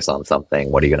focus on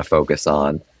something. What are you going to focus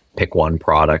on? Pick one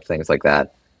product, things like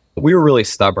that. We were really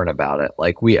stubborn about it.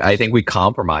 I think we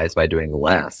compromised by doing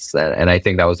less. And I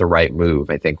think that was the right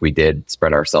move. I think we did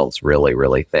spread ourselves really,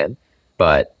 really thin.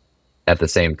 But at the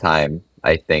same time,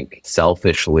 I think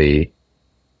selfishly,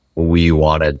 we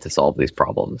wanted to solve these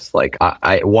problems. Like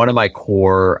one of my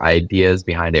core ideas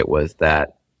behind it was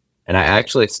that, and I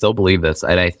actually still believe this,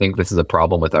 and I think this is a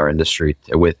problem with our industry,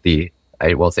 I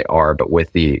won't say our, but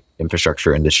with the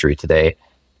infrastructure industry today,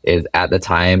 is at the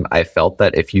time I felt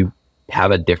that if you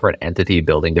have a different entity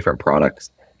building different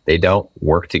products, they don't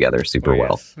work together super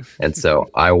well. Yes. And so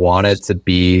I wanted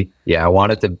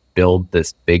to build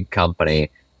this big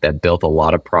company that built a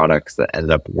lot of products that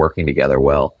ended up working together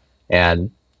well.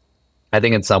 And I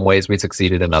think in some ways we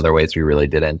succeeded, in other ways we really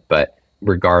didn't. But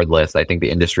regardless, I think the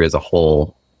industry as a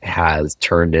whole has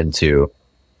turned into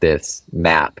this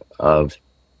map of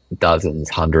dozens,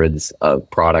 hundreds of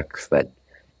products that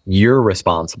you're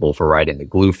responsible for writing the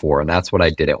glue for. And that's what I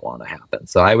didn't want to happen.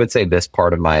 So I would say this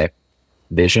part of my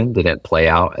vision didn't play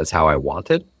out as how I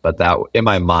wanted, but that in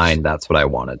my mind, that's what I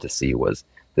wanted to see, was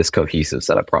this cohesive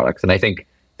set of products. And I think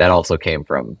that also came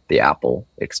from the Apple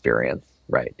experience,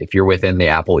 right? If you're within the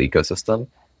Apple ecosystem,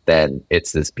 then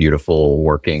it's this beautiful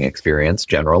working experience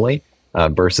generally,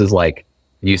 versus like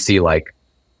you see like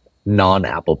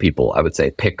non-Apple people, I would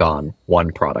say, pick on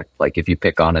one product. Like if you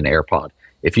pick on an AirPod,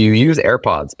 if you use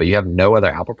AirPods, but you have no other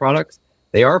Apple products,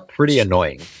 they are pretty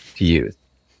annoying to use.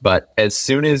 But as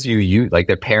soon as you use, like,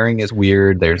 their pairing is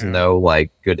weird, there's no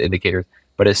like good indicators.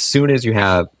 But as soon as you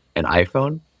have an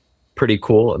iPhone, pretty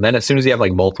cool. And then as soon as you have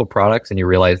like multiple products and you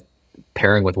realize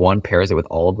pairing with one pairs it with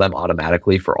all of them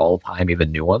automatically for all time,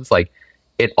 even new ones, like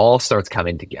it all starts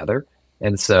coming together.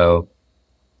 And so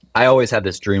I always had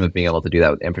this dream of being able to do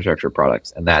that with infrastructure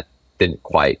products, and that didn't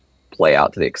quite play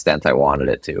out to the extent I wanted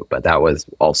it to. But that was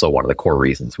also one of the core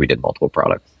reasons we did multiple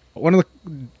products. One of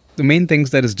the main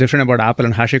things that is different about Apple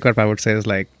and HashiCorp, I would say, is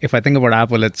like, if I think about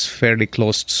Apple, it's fairly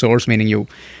closed source, meaning you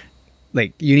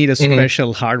need a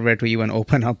special hardware to even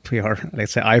open up your,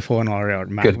 let's say, iPhone or your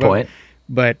MacBook. Good point.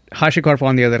 But HashiCorp,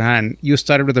 on the other hand, you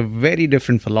started with a very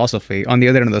different philosophy on the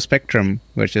other end of the spectrum,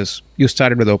 which is you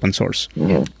started with open source.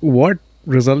 What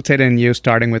resulted in you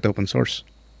starting with open source?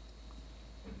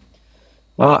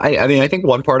 Well, I mean, I think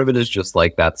one part of it is just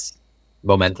like that's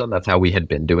momentum. That's how we had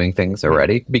been doing things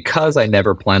already. Because I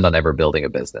never planned on ever building a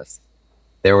business,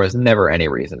 there was never any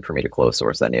reason for me to close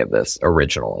source any of this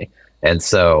originally. And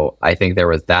so I think there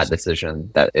was that decision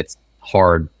that it's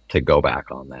hard to go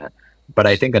back on that. But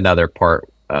I think another part,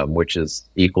 which is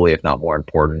equally, if not more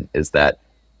important, is that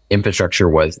infrastructure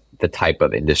was the type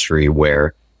of industry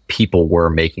where people were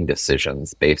making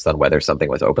decisions based on whether something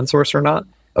was open source or not.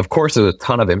 Of course, there's a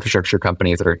ton of infrastructure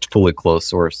companies that are fully closed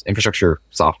source, infrastructure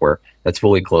software that's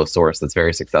fully closed source, that's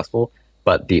very successful.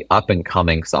 But the up and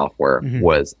coming software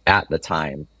was at the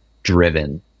time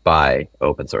driven by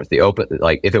open source.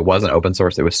 If it wasn't open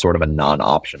source, it was sort of a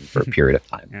non-option for a period of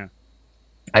time. Yeah.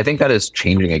 I think that is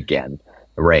changing again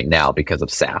right now because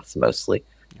of SaaS mostly.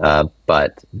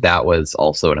 But that was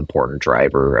also an important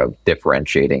driver of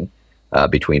differentiating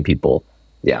between people.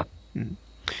 Yeah.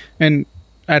 And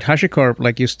at HashiCorp,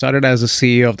 like, you started as a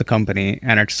CEO of the company,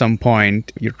 and at some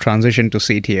point you transitioned to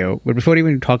CTO. But before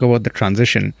even talk about the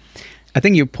transition, I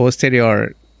think you posted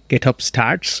your GitHub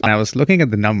stats, and I was looking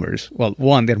at the numbers. Well,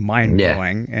 one, they're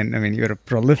mind-blowing, and I mean, you're a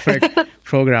prolific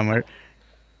programmer.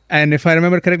 And if I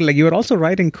remember correctly, like, you were also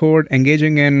writing code,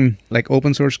 engaging in like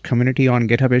open source community on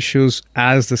GitHub issues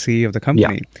as the CEO of the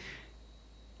company.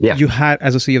 Yeah. You had,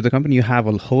 as a CEO of the company, you have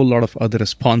a whole lot of other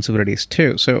responsibilities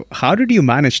too. So how did you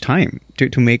manage time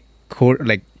to make code,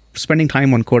 like spending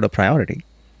time on code, a priority?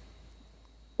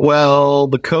 Well,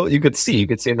 the code, you could see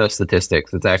in those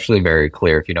statistics, it's actually very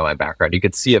clear. If you know my background, you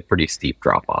could see a pretty steep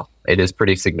drop off. It is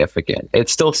pretty significant. It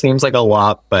still seems like a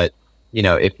lot, but you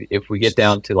know, if we get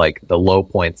down to like the low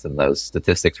points in those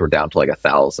statistics, we're down to like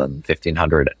 1,000,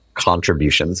 1,500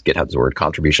 contributions, GitHub's word,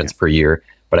 contributions per year.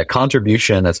 But a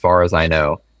contribution, as far as I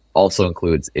know, also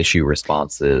includes issue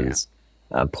responses,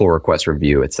 pull request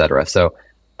review, etc. So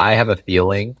I have a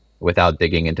feeling, without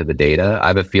digging into the data, I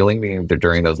have a feeling that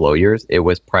during those low years, it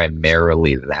was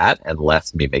primarily that and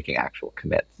less me making actual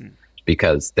commits.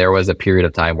 Because there was a period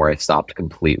of time where I stopped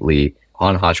completely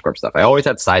on HashiCorp stuff. I always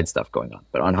had side stuff going on,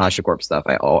 but on HashiCorp stuff,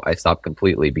 I stopped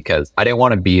completely because I didn't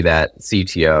want to be that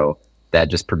CTO that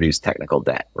just produced technical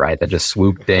debt, right? That just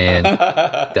swooped in,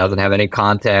 doesn't have any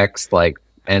context, like.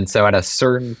 And so at a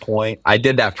certain point, I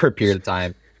did that for a period of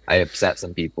time. I upset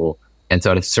some people. And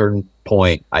so at a certain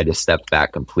point, I just stepped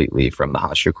back completely from the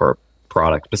HashiCorp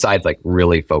product, besides like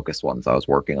really focused ones I was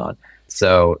working on.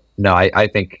 So no, I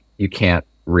think you can't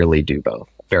really do both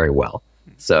very well.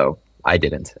 So I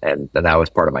didn't. And that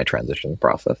was part of my transition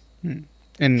process.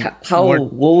 And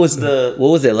what was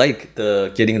it like,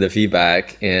 getting the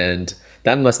feedback? And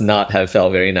that must not have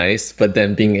felt very nice, but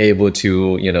then being able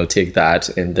to, take that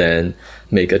and then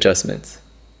make adjustments.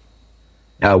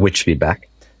 Which feedback?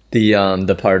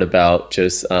 The part about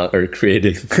just or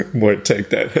creating more tech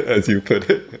debt, as you put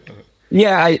it.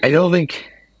 Yeah, I don't think,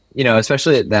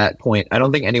 especially at that point, I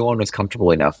don't think anyone was comfortable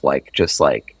enough, like, just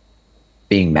like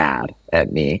being mad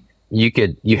at me.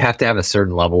 You have to have a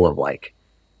certain level of like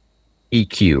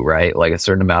EQ, right? Like a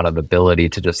certain amount of ability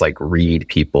to just like read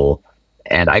people.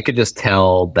 And I could just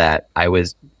tell that I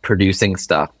was producing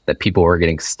stuff that people were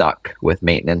getting stuck with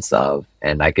maintenance of.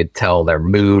 And I could tell their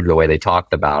mood, the way they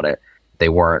talked about it. They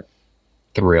weren't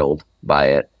thrilled by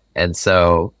it. And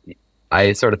so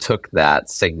I sort of took that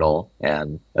signal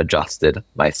and adjusted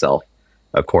myself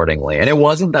accordingly. And it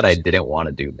wasn't that I didn't want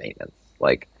to do maintenance.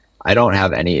 Like, I don't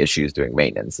have any issues doing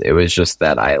maintenance. It was just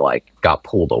that I like got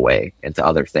pulled away into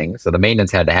other things. So the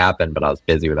maintenance had to happen, but I was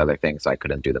busy with other things, so I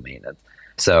couldn't do the maintenance.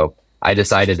 So I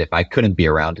decided if I couldn't be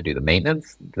around to do the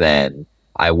maintenance, then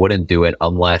I wouldn't do it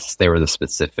unless there was a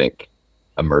specific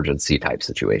emergency type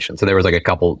situation. So there was like a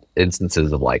couple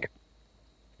instances of like,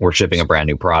 we're shipping a brand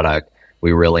new product.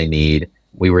 We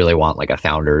really want like a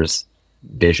founder's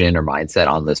vision or mindset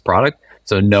on this product.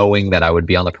 So knowing that I would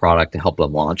be on the product to help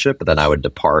them launch it, but then I would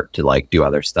depart to like do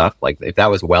other stuff. Like if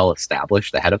that was well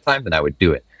established ahead of time, then I would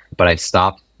do it. But I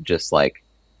stopped just like,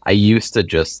 I used to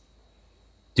just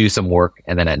do some work.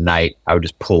 And then at night I would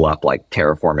just pull up like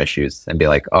Terraform issues and be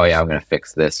like, oh yeah, I'm going to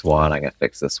fix this one. I'm going to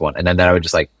fix this one. And then I would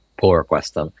just like pull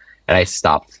request them. And I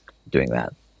stopped doing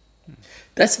that.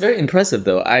 That's very impressive,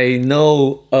 though. I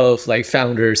know of like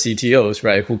founder CTOs,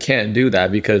 right, who can't do that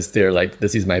because they're like,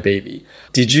 this is my baby.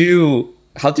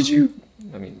 How did you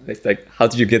get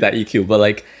that EQ? But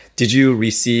like, did you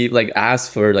receive, like, ask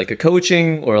for like a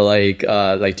coaching or like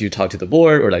do you talk to the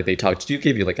board or like they talked to you,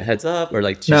 give you like a heads up or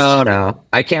like? No.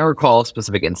 I can't recall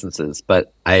specific instances,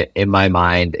 but in my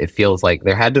mind, it feels like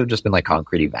there had to have just been like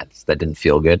concrete events that didn't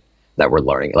feel good that we're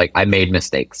learning. Like I made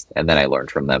mistakes and then I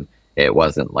learned from them. It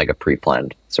wasn't like a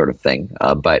pre-planned sort of thing,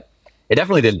 but it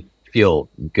definitely didn't feel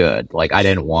good. Like I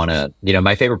didn't want to,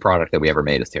 my favorite product that we ever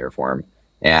made is Terraform.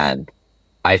 And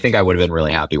I think I would have been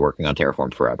really happy working on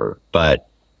Terraform forever, but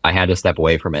I had to step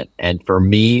away from it. And for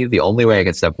me, the only way I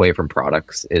can step away from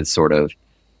products is sort of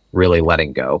really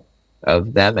letting go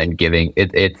of them and giving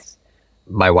it's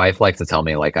my wife likes to tell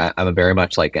me like I'm a very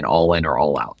much like an all in or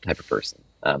all out type of person.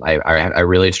 I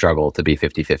really struggle to be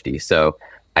 50-50. So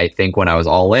I think when I was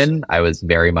all in, I was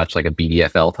very much like a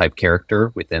BDFL type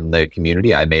character within the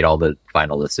community. I made all the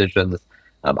final decisions.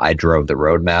 I drove the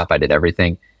roadmap. I did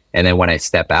everything. And then when I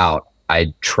step out,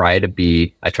 I try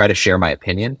to share my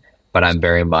opinion, but I'm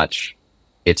very much,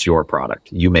 it's your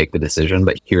product. You make the decision,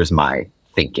 but here's my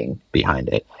thinking behind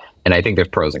it. And I think there's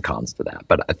pros and cons to that.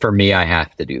 But for me, I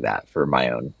have to do that for my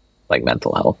own like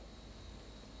mental health.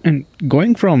 And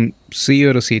going from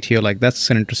CEO to CTO, like that's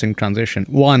an interesting transition.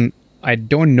 One, I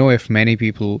don't know if many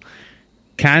people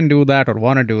can do that or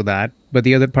want to do that. But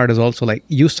the other part is also like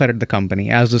you started the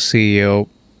company as the CEO.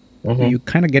 Mm-hmm. You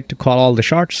kind of get to call all the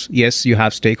shots. Yes, you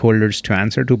have stakeholders to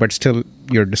answer to, but still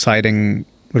you're deciding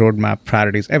roadmap,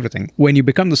 priorities, everything. When you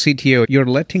become the CTO, you're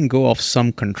letting go of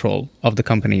some control of the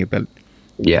company you built.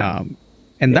 Yeah.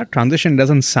 That transition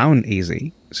doesn't sound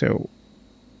easy. So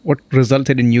what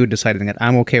resulted in you deciding that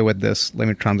I'm okay with this, let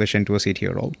me transition to a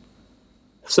CTO role?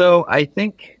 So I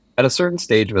think at a certain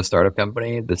stage of a startup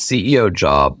company, the CEO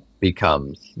job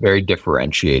becomes very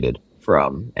differentiated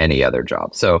from any other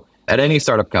job. So at any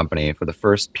startup company, for the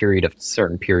first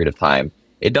certain period of time,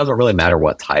 it doesn't really matter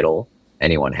what title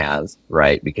anyone has,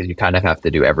 right? Because you kind of have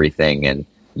to do everything. And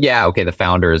yeah, okay, the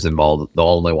founder is involved, the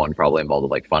only one probably involved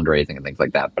with like fundraising and things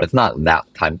like that, but it's not that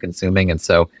time consuming. And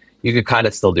so you could kind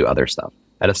of still do other stuff.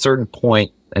 At a certain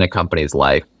point in a company's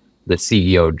life, the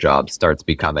CEO job starts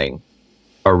becoming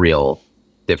a real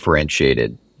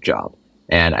differentiated job.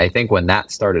 And I think when that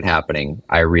started happening,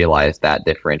 I realized that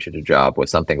differentiated job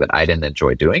was something that I didn't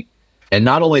enjoy doing. And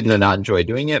not only did I not enjoy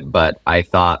doing it, but I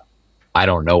thought, I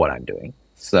don't know what I'm doing.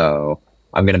 So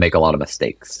I'm going to make a lot of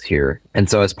mistakes here. And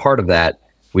so as part of that,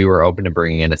 we were open to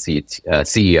bringing in a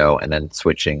CEO and then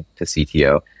switching to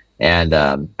CTO. And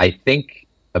I think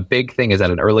a big thing is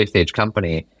at an early stage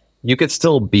company, you could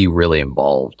still be really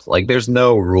involved. Like there's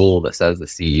no rule that says the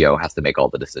CEO has to make all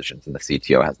the decisions and the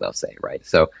CTO has no say, right?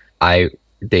 So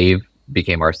Dave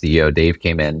became our CEO. Dave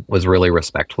came in, was really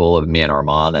respectful of me and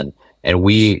Armand. And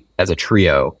we, as a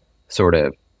trio, sort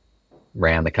of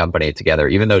ran the company together,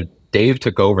 even though Dave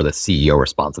took over the CEO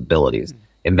responsibilities,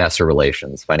 investor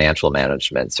relations, financial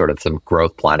management, sort of some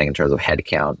growth planning in terms of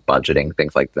headcount, budgeting,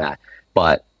 things like that.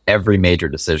 But every major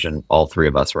decision, all three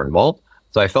of us were involved.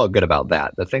 So I felt good about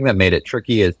that. The thing that made it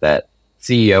tricky is that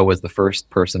CEO was the first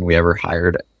person we ever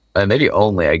hired, maybe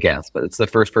only, I guess, but it's the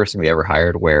first person we ever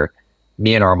hired where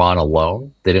me and Armand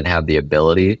alone didn't have the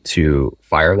ability to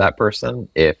fire that person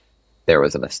if there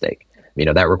was a mistake.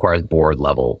 That requires board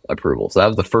level approval. So that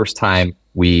was the first time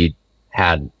we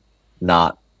had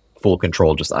not full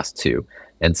control, just us two.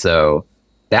 And so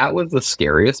that was the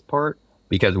scariest part.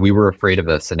 because we were afraid of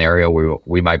a scenario where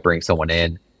we might bring someone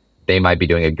in, they might be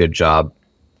doing a good job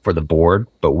for the board,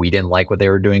 but we didn't like what they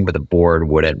were doing, but the board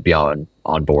wouldn't be on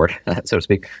board, so to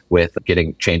speak, with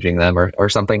changing them or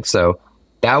something. So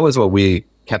that was what we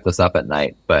kept us up at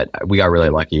night, but we got really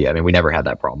lucky. I mean, we never had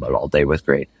that problem at all. Day was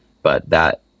great, but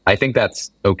I think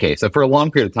that's okay. So for a long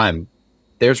period of time,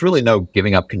 there's really no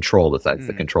giving up control besides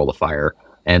the control to fire.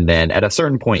 And then at a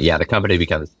certain point, the company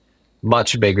becomes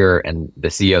much bigger and the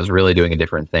CEO is really doing a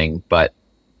different thing. But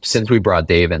since we brought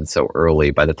Dave in so early,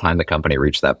 by the time the company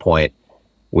reached that point,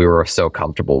 we were so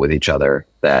comfortable with each other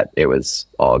that it was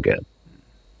all good.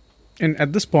 And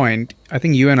at this point, I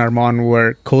think you and Armand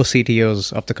were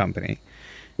co-CTOs of the company.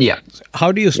 Yeah.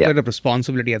 How do you split up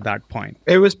responsibility at that point?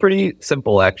 It was pretty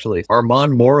simple, actually.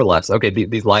 Armand more or less, okay,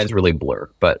 these lines really blur,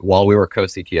 but while we were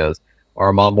co-CTOs,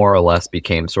 Armand more or less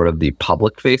became sort of the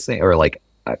public-facing or like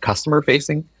a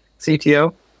customer-facing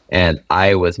CTO, and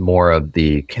I was more of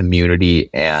the community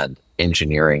and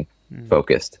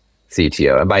engineering-focused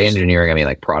CTO. And by engineering, I mean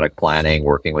like product planning,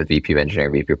 working with VP of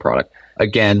engineering, VP of product.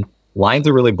 Again, lines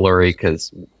are really blurry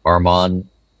because Armand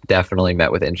definitely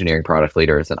met with engineering product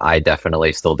leaders and I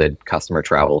definitely still did customer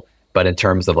travel. But in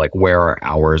terms of like where our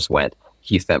hours went,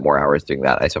 he spent more hours doing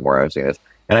that. I spent more hours doing this.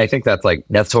 And I think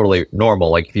that's totally normal.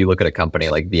 Like if you look at a company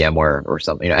like VMware or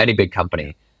something, any big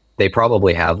company, they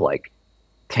probably have like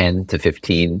 10 to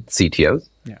 15 CTOs.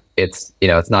 Yeah. It's,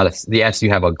 it's not yes, you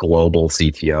have a global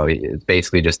CTO. It's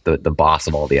basically just the boss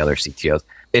of all the other CTOs.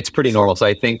 It's pretty normal. So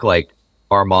I think like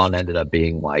Armand ended up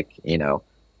being like,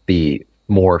 the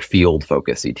more field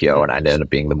focused CTO and I ended up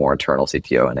being the more internal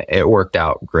CTO and it worked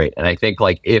out great. And I think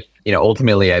like if,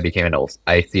 ultimately I became an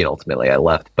IC and ultimately I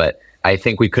left, but I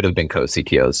think we could have been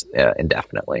co-CTOs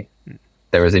indefinitely.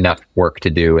 There was enough work to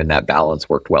do and that balance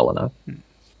worked well enough.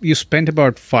 You spent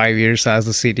about 5 years as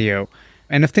the CTO.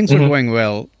 And if things were going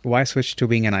well, why switch to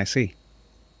being an IC?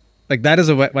 Like that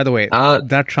is, by the way,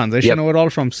 that transition overall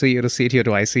from CEO to CTO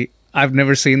to IC, I've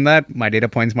never seen that. My data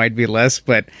points might be less,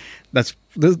 but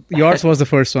yours was the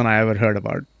first one I ever heard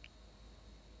about.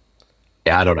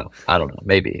 Yeah, I don't know.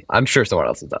 Maybe. I'm sure someone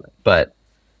else has done it. But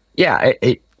yeah,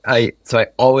 so I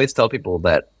always tell people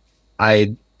that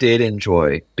I did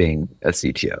enjoy being a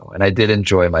CTO and I did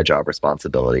enjoy my job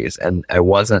responsibilities and I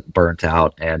wasn't burnt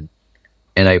out and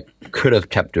I could have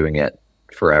kept doing it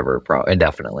forever,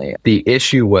 indefinitely. The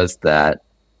issue was that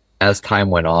as time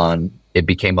went on, it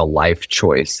became a life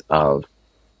choice of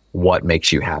what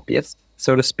makes you happiest,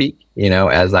 so to speak.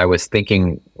 As I was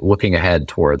looking ahead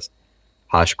towards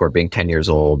HashiCorp being 10 years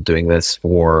old, doing this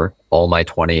for all my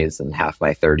 20s and half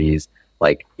my 30s,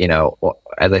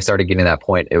 as I started getting to that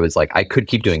point, it was like, I could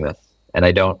keep doing this and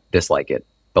I don't dislike it,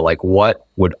 but like what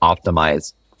would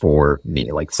optimize for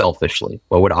me, like selfishly,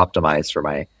 what would optimize for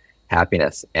my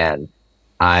happiness? And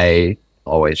I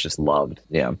always just loved,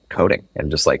 coding and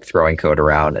just like throwing code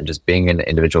around and just being an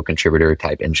individual contributor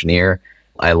type engineer.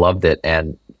 I loved it.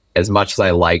 And as much as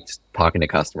I liked talking to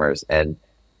customers and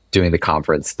doing the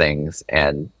conference things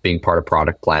and being part of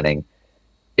product planning,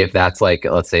 if that's like,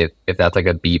 let's say if that's like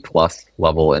a B+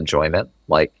 level enjoyment,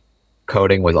 like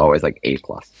coding was always like A+,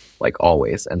 like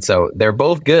always. And so they're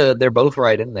both good. They're both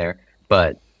right in there,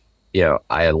 but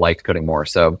I liked coding more.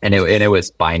 So, and it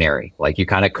was binary. Like you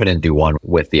kind of couldn't do one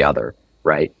with the other,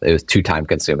 right? It was too time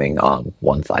consuming on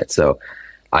one side. So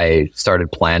I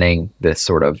started planning this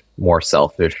sort of more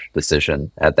selfish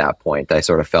decision at that point. I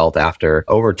sort of felt after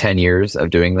over 10 years of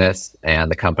doing this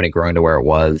and the company growing to where it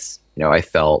was, I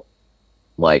felt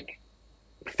like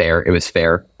it was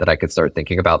fair that I could start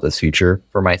thinking about this future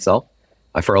for myself.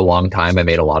 For a long time, I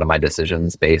made a lot of my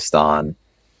decisions based on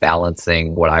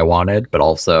balancing what I wanted, but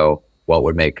also what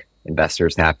would make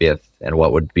investors happiest and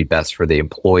what would be best for the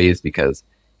employees, because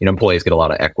employees get a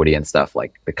lot of equity and stuff,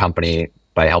 like the company,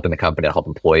 by helping the company to help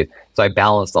employees. So I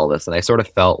balanced all this and I sort of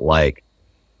felt like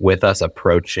with us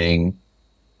approaching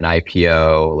an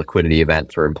IPO liquidity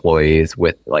event for employees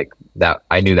with like that,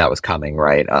 I knew that was coming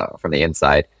right from the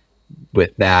inside.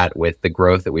 With that, with the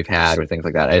growth that we've had or things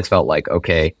like that, I just felt like,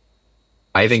 okay,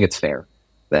 I think it's fair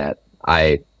that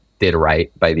I did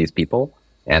right by these people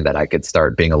and that I could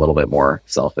start being a little bit more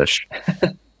selfish.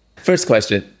 First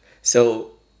question. So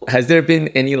has there been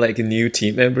any like new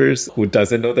team members who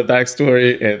doesn't know the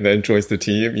backstory and then joins the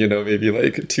team, maybe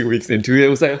like 2 weeks into it,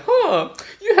 was like,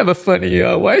 you have a funny,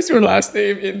 why is your last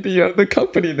name in the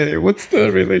company name? What's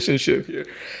the relationship here?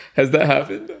 Has that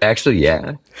happened? Actually,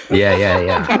 yeah.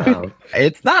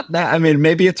 It's not that, I mean,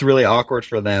 maybe it's really awkward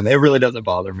for them. It really doesn't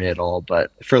bother me at all.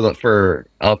 But for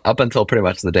up until pretty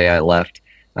much the day I left,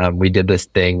 We did this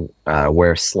thing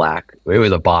where it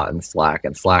was a bot in Slack,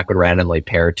 and Slack would randomly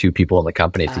pair two people in the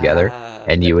company together,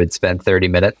 and you would spend 30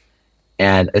 minutes.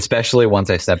 And especially once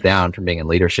I stepped down from being in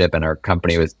leadership and our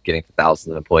company was getting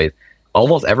thousands of employees,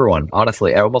 almost everyone I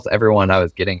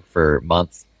was getting for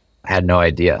months had no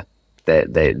idea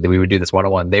that we would do this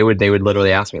one-on-one. They would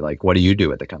literally ask me, like, what do you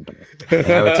do at the company? And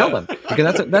I would tell them,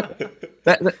 because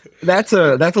that's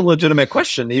a legitimate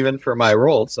question even for my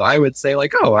role. So I would say,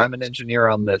 like, oh, I'm an engineer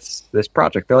on this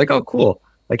project. They're like, oh, cool.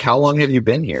 Like, how long have you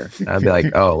been here? And I'd be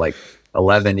like, oh, like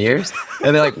 11 years.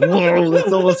 And they're like, whoa,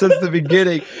 that's almost since the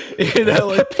beginning.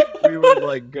 Like we would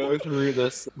like go through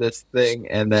this thing.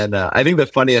 And then I think the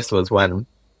funniest was when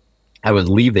I was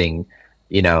leaving,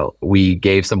 we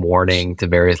gave some warning to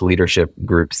various leadership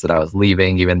groups that I was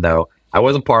leaving, even though I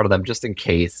wasn't part of them, just in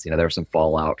case, there was some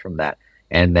fallout from that.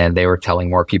 And then they were telling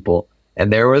more people.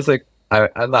 And there was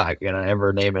I'm not going to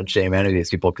ever name and shame any of these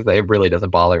people because it really doesn't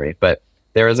bother me. But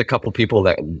there was a couple people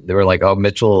that they were like, oh,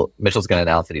 Mitchell's going to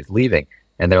announce that he's leaving.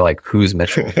 And they're like, who's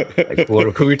Mitchell? Like, who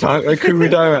are we talking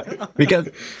about? Because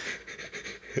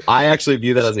I actually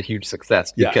view that as a huge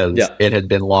success because it had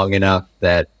been long enough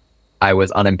that I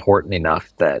was unimportant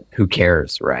enough that who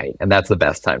cares, right? And that's the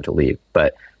best time to leave.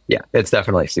 But yeah, it's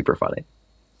definitely super funny.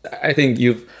 I think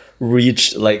you've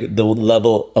reached like the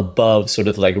level above sort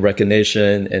of like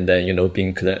recognition and then,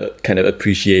 being kind of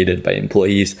appreciated by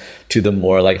employees to the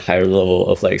more like higher level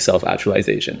of like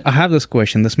self-actualization. I have this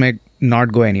question. This may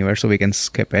not go anywhere, so we can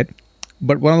skip it.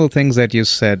 But one of the things that you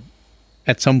said,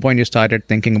 at some point you started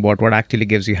thinking about what actually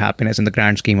gives you happiness in the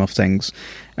grand scheme of things.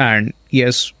 And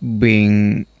yes,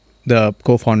 being the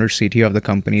co-founder CTO of the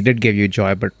company did give you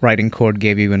joy, but writing code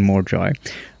gave you even more joy.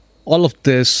 All of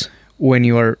this, when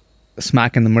you are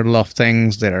smack in the middle of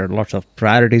things, there are lots of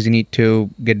priorities you need to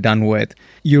get done with.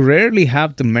 You rarely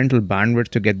have the mental bandwidth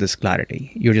to get this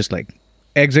clarity. You're just like,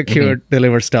 execute,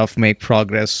 deliver stuff, make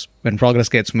progress. When progress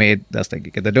gets made, that's like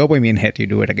you get the dopamine hit, you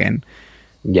do it again.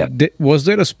 Yeah. Was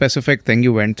there a specific thing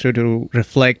you went through to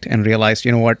reflect and realize,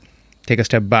 you know what, take a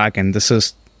step back and this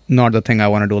is not the thing I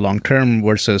want to do long term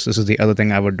versus this is the other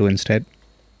thing I would do instead?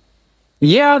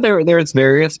 Yeah, there's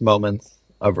various moments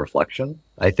of reflection,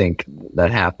 I think,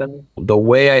 that happen. The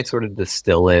way I sort of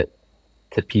distill it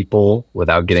to people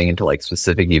without getting into like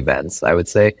specific events, I would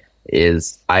say,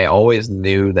 is I always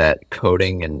knew that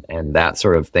coding and that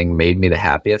sort of thing made me the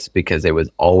happiest because it was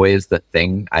always the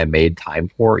thing I made time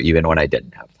for, even when I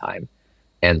didn't have time.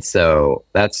 And so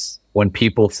that's when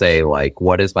people say like,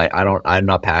 I'm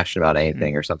not passionate about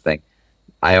anything or something.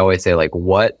 I always say like,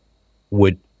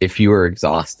 if you were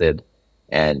exhausted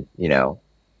and,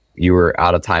 you were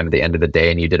out of time at the end of the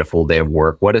day and you did a full day of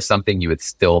work, what is something you would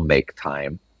still make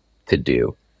time to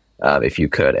do if you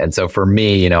could? And so for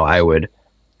me, I would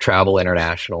travel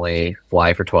internationally,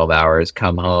 fly for 12 hours,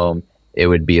 come home. It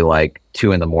would be like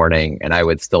 2 a.m. and I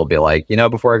would still be like,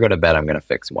 before I go to bed, I'm going to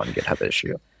fix one GitHub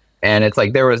issue. And it's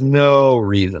like, there was no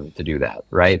reason to do that,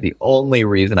 right? The only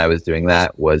reason I was doing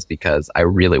that was because I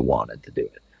really wanted to do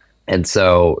it. And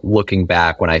so looking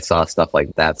back, when I saw stuff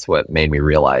like that's what made me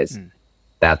realize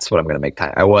that's what I'm going to make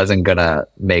time. I wasn't going to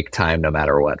make time no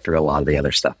matter what for a lot of the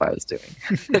other stuff I was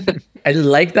doing. I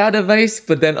like that advice,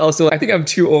 but then also I think I'm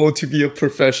too old to be a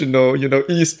professional,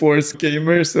 esports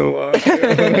gamer. So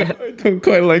I don't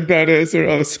quite like that answer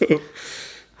also.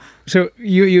 So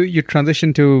you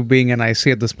transitioned to being an IC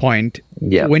at this point.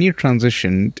 Yeah. When you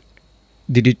transitioned,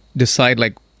 did you decide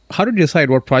how did you decide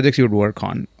what projects you would work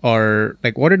on? Or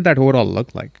what did that overall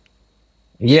look like?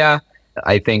 Yeah,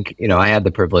 I think, I had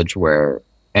the privilege where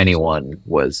anyone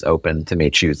was open to me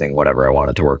choosing whatever I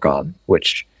wanted to work on,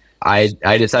 which I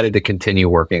decided to continue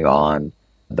working on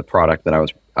the product that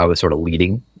I was sort of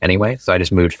leading anyway. So I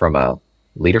just moved from a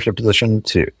leadership position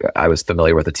I was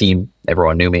familiar with the team.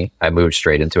 Everyone knew me. I moved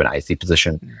straight into an IC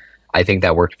position. I think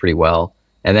that worked pretty well.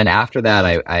 And then after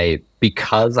that,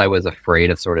 because I was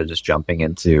afraid of sort of just jumping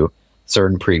into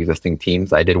certain pre-existing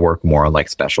teams, I did work more on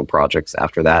special projects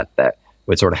after that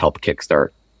would sort of help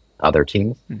kickstart other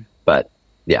teams. But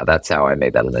yeah, that's how I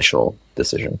made that initial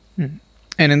decision.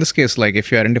 And in this case,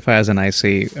 if you identify as an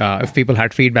IC, if people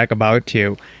had feedback about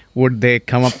you, would they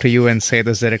come up to you and say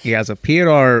this directly as a peer,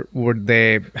 or would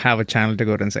they have a channel to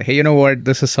go to and say, hey, you know what,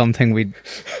 this is something we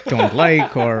don't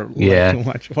like or like too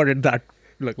much? What did that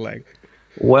look like?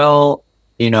 Well,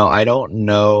 I don't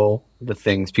know the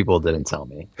things people didn't tell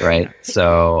me, right?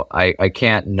 So I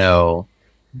can't know,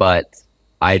 but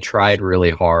I tried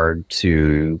really hard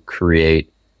to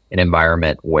create an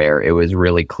environment where it was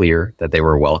really clear that they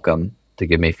were welcome to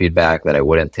give me feedback, that I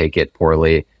wouldn't take it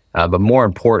poorly. But more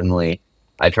importantly,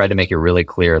 I tried to make it really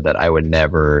clear that I would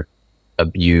never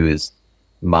abuse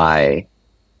my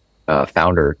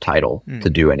founder title to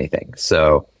do anything.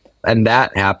 So, and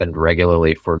that happened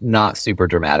regularly for not super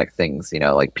dramatic things.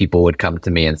 Like people would come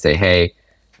to me and say, "Hey,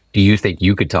 do you think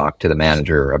you could talk to the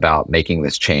manager about making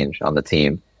this change on the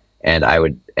team?" And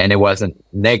and it wasn't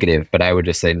negative, but I would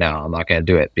just say, "No, I'm not going to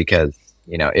do it," because,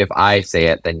 if I say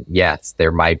it, then yes,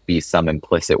 there might be some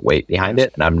implicit weight behind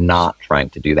it. And I'm not trying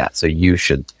to do that. So you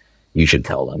should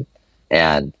tell them,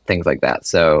 and things like that.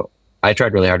 So I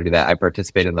tried really hard to do that. I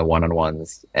participated in the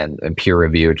one-on-ones and peer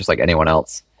review, just like anyone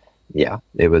else. Yeah,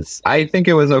 I think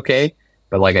it was okay.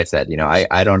 But like I said,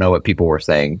 I don't know what people were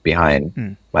saying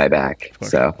behind my back.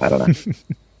 So I don't know.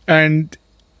 And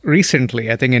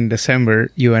recently, I think in December,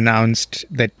 you announced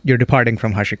that you're departing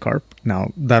from HashiCorp.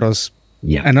 Now, that was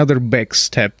another big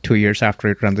step 2 years after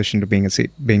you transitioned to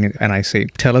being an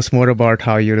IC. Tell us more about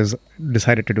how you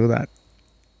decided to do that.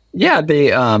 Yeah,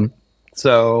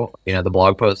 so, the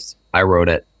blog post, I wrote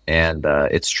it, and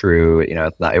it's true.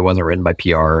 It wasn't written by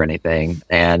PR or anything.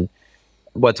 And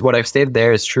what I've stated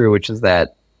there is true, which is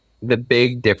that the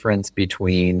big difference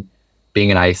between being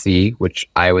an IC, which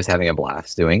I was having a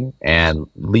blast doing, and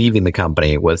leaving the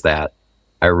company was that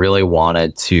I really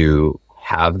wanted to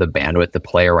have the bandwidth to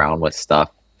play around with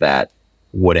stuff that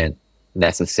wouldn't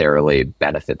necessarily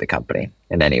benefit the company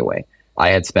in any way.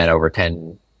 I had spent over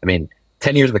 10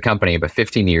 years of the company, but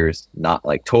 15 years, not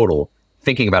like total,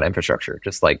 thinking about infrastructure,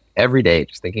 just like every day,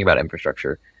 just thinking about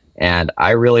infrastructure. And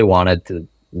I really wanted to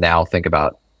now think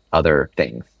about other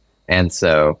things. And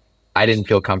so I didn't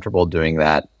feel comfortable doing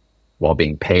that while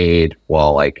being paid,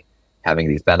 while like having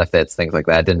these benefits, things like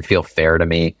that. It didn't feel fair to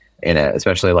me,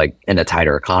 especially like in a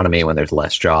tighter economy when there's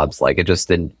less jobs. Like it just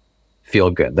didn't feel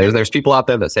good. There's people out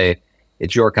there that say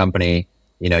it's your company,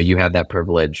 you have that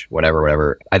privilege,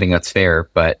 whatever. I think that's fair,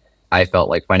 but I felt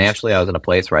like financially I was in a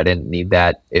place where I didn't need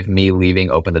that. If me leaving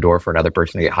opened the door for another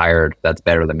person to get hired, that's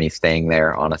better than me staying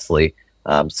there, honestly.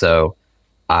 So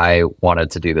I wanted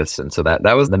to do this. And so that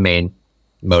was the main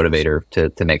motivator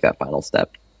to make that final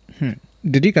step.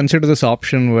 Did you consider this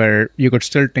option where you could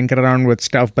still tinker around with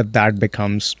stuff, but that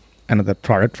becomes another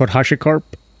product for HashiCorp?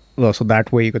 So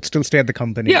that way you could still stay at the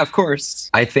company? Yeah, of course.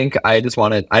 I think I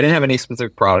didn't have any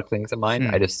specific product things in mind.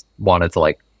 I just wanted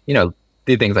to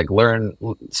do things like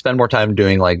spend more time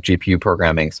doing like GPU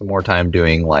programming, some more time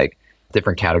doing like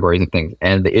different categories of things.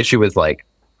 And the issue is like,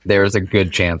 there's a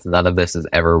good chance none of this is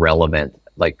ever relevant.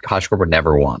 Like HashiCorp would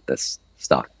never want this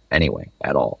stuff anyway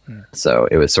at all. So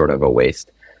it was sort of a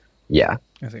waste. Yeah.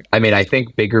 I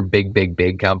think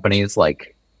big companies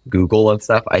like Google and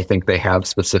stuff, I think they have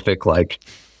specific like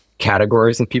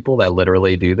categories of people that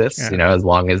literally do this. As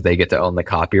long as they get to own the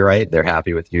copyright, they're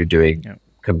happy with you doing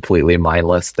completely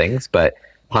mindless things. But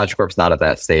HashiCorp's not at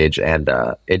that stage, and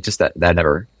it just that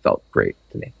never felt great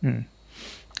to me.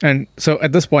 And so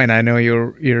at this point, I know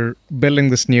you're building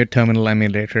this new terminal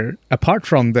emulator. Apart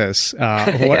from this,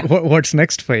 what's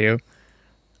next for you?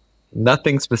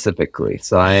 Nothing specifically.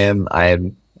 So I'm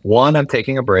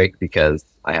taking a break because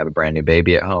I have a brand new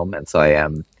baby at home, and so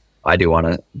I do want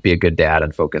to be a good dad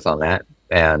and focus on that.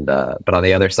 And but on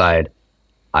the other side,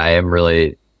 I am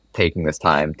really taking this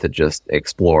time to just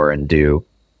explore and do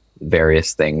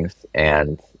various things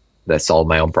and that solve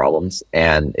my own problems.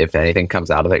 And if anything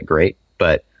comes out of it, great.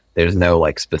 But there's no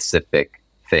like specific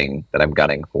thing that I'm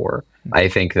gunning for. I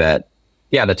think that,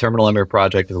 the terminal emulator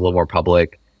project is a little more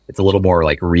public. It's a little more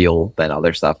like real than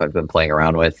other stuff I've been playing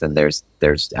around with. And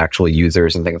there's actual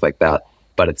users and things like that,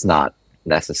 but it's not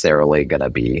necessarily going to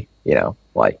be,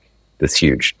 like this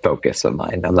huge focus of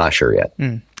mine. I'm not sure yet.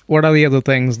 What are the other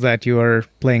things that you are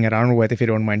playing around with, if you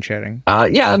don't mind sharing?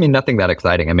 Nothing that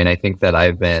exciting. I think that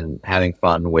I've been having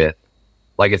fun with,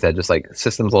 like I said, just like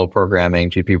systems level programming,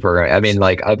 GPU programming.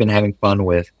 I've been having fun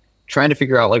with trying to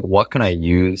figure out like what can I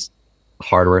use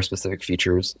hardware specific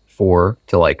features for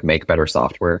to like make better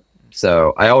software.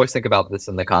 So I always think about this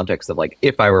in the context of like,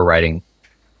 if I were writing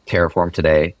Terraform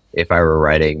today, if I were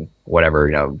writing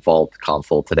whatever, Vault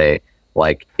console today,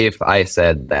 like if I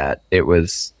said that it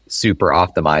was super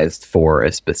optimized for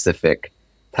a specific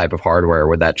type of hardware,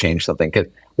 would that change something? Because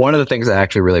one of the things that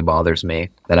actually really bothers me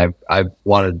that I would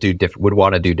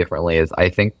want to do differently is I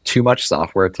think too much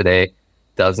software today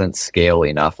doesn't scale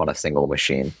enough on a single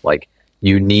machine. Like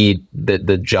you need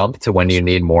the jump to when you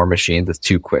need more machines is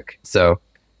too quick. So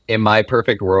in my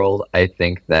perfect world, I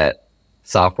think that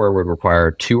software would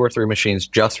require 2 or 3 machines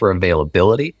just for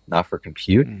availability, not for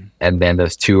compute. And then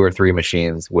those 2 or 3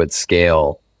 machines would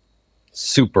scale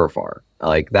super far.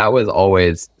 Like that was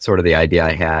always sort of the idea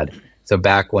I had. So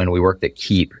back when we worked at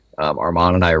Keep,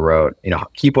 Armand and I wrote,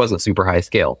 Keep wasn't super high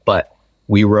scale, but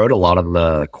we wrote a lot of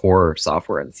the core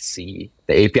software in C.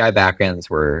 The API backends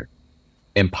were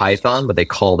in Python, but they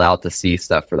called out to C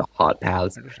stuff for the hot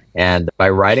paths. And by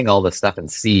writing all this stuff in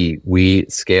C, we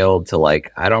scaled to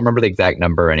like, I don't remember the exact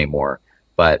number anymore,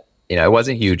 but it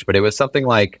wasn't huge, but it was something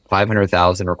like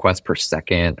 500,000 requests per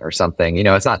second or something.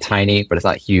 It's not tiny, but it's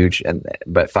not huge.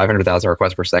 But 500,000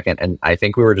 requests per second. And I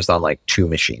think we were just on like 2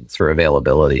 machines for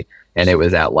availability. And it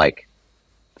was at like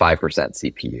 5%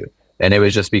 CPU. And it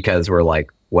was just because we're like,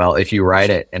 well, if you write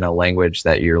it in a language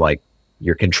that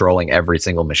you're controlling every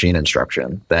single machine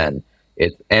instruction, then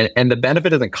and the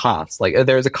benefit isn't cost. Like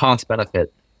there's a cost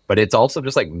benefit, but it's also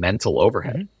just like mental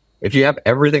overhead. Mm-hmm. If you have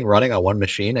everything running on one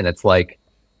machine and it's like,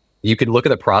 you could look at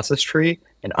the process tree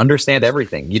and understand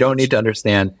everything. You don't need to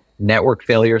understand network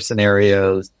failure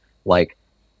scenarios. Like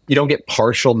you don't get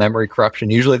partial memory corruption.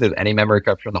 Usually if there's any memory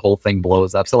corruption, the whole thing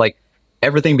blows up. So like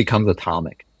everything becomes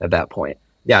atomic at that point.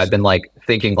 Yeah. I've been like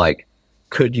thinking like,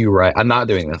 could you write, I'm not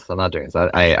doing this.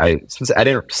 I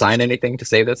didn't sign anything to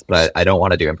say this, but I don't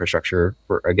want to do infrastructure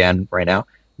again right now.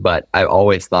 But I've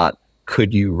always thought,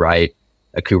 could you write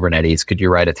a Kubernetes? Could you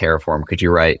write a Terraform? Could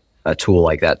you write a tool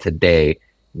like that today?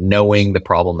 Knowing the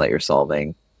problem that you're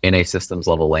solving in a systems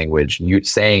level language, you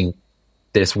saying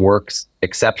this works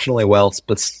exceptionally well,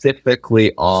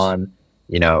 specifically on,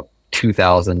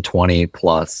 2020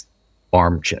 plus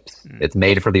ARM chips. It's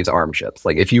made for these ARM chips.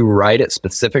 Like if you write it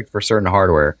specific for certain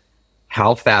hardware,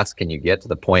 how fast can you get to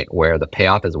the point where the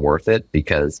payoff is worth it?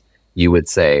 Because you would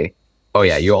say, oh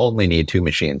yeah, you only need 2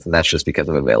 machines. And that's just because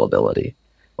of availability.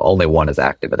 Only one is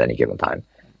active at any given time.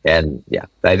 And yeah,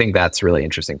 I think that's really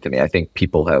interesting to me. I think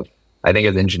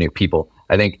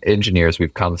engineers,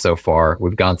 we've come so far.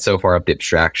 We've gone so far up the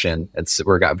abstraction.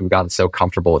 We've gotten so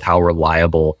comfortable with how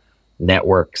reliable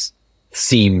networks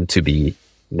seem to be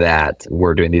that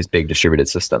we're doing these big distributed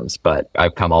systems. But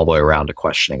I've come all the way around to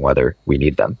questioning whether we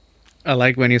need them. I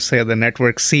like when you say the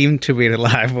networks seem to be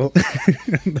reliable.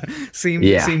 seem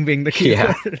being the key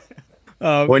word.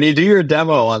 When you do your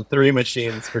demo on 3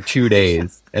 machines for 2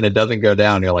 days and it doesn't go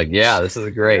down, you're like, yeah, this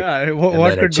is great. Yeah,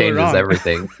 what could it changes go wrong?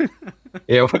 Everything.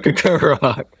 Yeah, what could go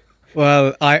wrong?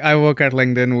 Well, I work at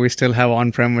LinkedIn. We still have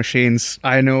on-prem machines.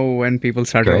 I know when people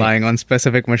start relying on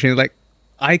specific machines, like,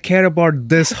 I care about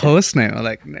this host name. I'm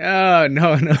like, no,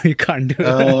 you can't do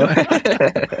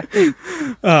that.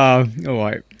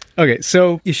 Boy. Okay,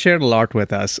 so you shared a lot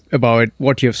with us about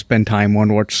what you've spent time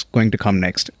on, what's going to come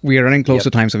next. We are running close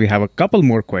to time, so we have a couple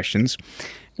more questions.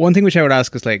 One thing which I would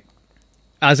ask is, like,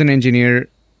 as an engineer,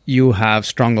 you have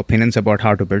strong opinions about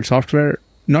how to build software,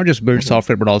 not just build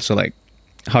software, but also like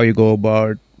how you go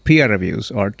about peer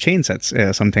reviews or chain sets,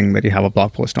 something that you have a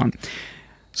blog post on.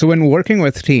 So when working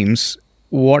with teams,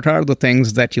 what are the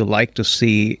things that you like to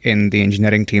see in the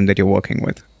engineering team that you're working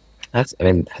with? That's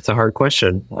a hard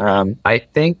question. It's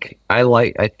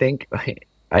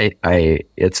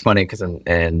funny because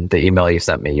in the email you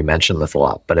sent me, you mentioned this a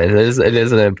lot, but it is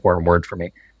an important word for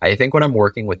me. I think when I'm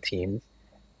working with teams,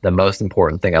 the most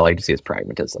important thing I like to see is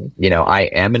pragmatism. I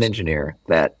am an engineer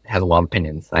that has a lot of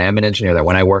opinions. I am an engineer that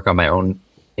when I work on my own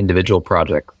individual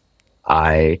project,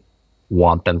 I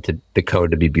want the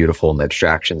code to be beautiful and the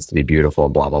abstractions to be beautiful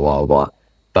and blah, blah, blah, blah.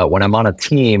 But when I'm on a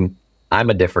team, I'm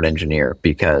a different engineer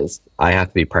because I have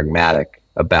to be pragmatic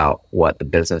about what the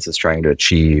business is trying to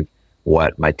achieve,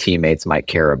 what my teammates might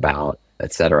care about,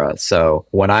 etc. So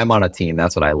when I'm on a team,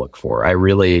 that's what I look for. I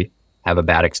really have a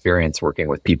bad experience working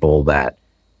with people that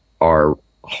are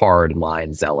hard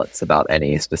line zealots about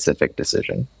any specific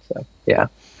decision. So, yeah.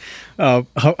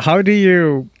 How do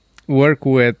you work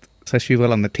with such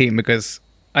people on the team? Because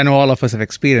I know all of us have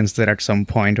experienced that at some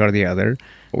point or the other,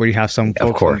 where you have some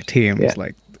folks on the team,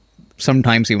 like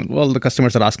sometimes even, the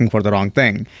customers are asking for the wrong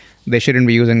thing. They shouldn't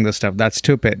be using this stuff. That's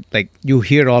stupid. Like, you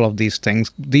hear all of these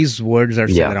things. These words are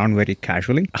said around very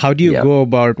casually. How do you go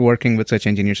about working with such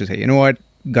engineers to say, you know what,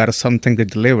 got something to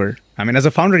deliver? I mean, as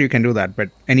a founder, you can do that, but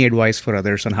any advice for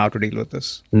others on how to deal with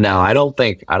this? No, I don't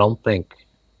know.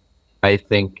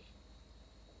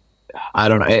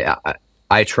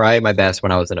 I try my best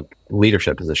when I was in a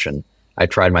leadership position. I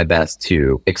tried my best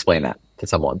to explain that to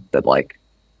someone that, like,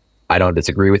 I don't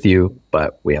disagree with you,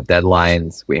 but we have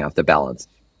deadlines. We have to balance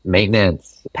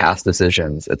maintenance, past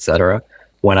decisions, etc.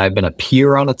 When I've been a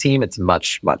peer on a team, it's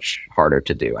much, much harder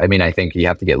to do. I mean, I think you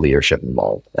have to get leadership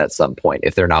involved at some point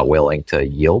if they're not willing to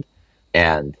yield.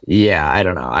 And I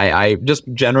don't know. I just,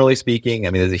 generally speaking, I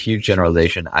mean, there's a huge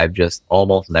generalization. I've just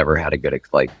almost never had a good,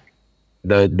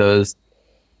 the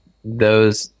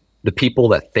people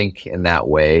that think in that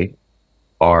way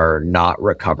are not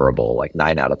recoverable like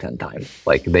 9 out of 10 times.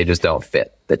 Like, they just don't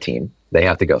fit the team. They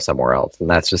have to go somewhere else. And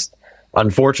that's just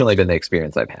unfortunately been the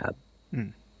experience I've had.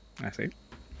 I see.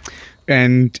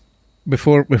 And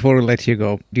before we let you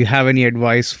go, do you have any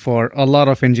advice for a lot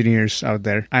of engineers out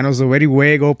there? I know it's a very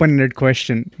vague, open-ended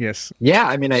question. Yes. Yeah,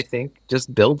 I mean, I think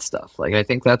just build stuff. Like, I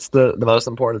think that's the most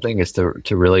important thing is to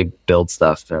really build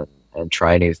stuff and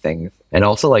try new things. And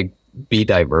also, like, be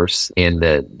diverse in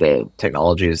the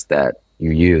technologies that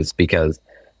you use, because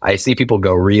I see people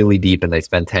go really deep and they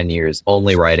spend 10 years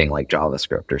only writing like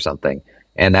JavaScript or something.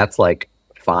 And that's like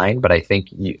fine. But I think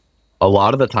a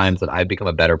lot of the times that I've become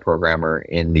a better programmer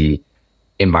in the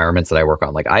environments that I work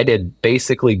on, like I did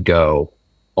basically Go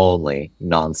only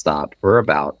nonstop for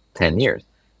about 10 years.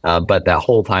 But that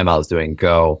whole time I was doing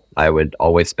Go, I would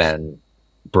always spend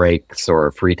breaks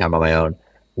or free time on my own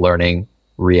learning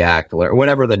React,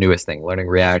 whatever the newest thing, learning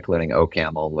React, learning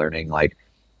OCaml, learning like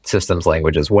systems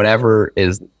languages, whatever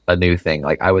is a new thing.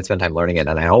 Like I would spend time learning it.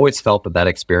 And I always felt that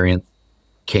experience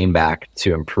came back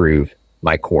to improve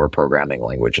my core programming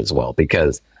language as well,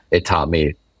 because it taught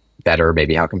me better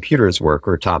maybe how computers work,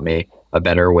 or taught me a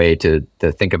better way to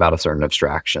think about a certain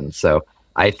abstraction. So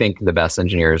I think the best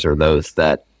engineers are those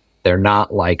that they're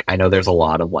not like, I know there's a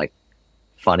lot of like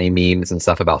funny memes and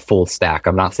stuff about full stack.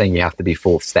 I'm not saying you have to be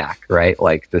full stack, right?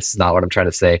 Like this is not what I'm trying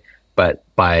to say, but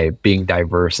by being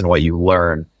diverse in what you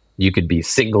learn, you could be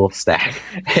single stack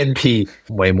and be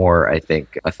way more, I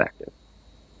think, effective.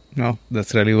 No,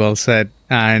 that's really well said.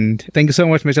 And thank you so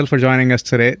much, Mitchell, for joining us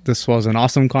today. This was an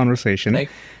awesome conversation.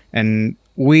 Thanks. And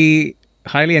we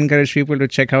highly encourage people to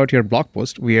check out your blog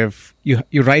post. You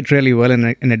write really well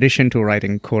in addition to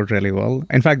writing code really well.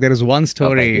 In fact, there is one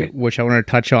story which I want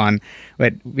to touch on,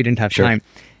 but we didn't have time.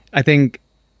 I think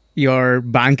your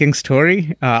banking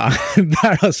story,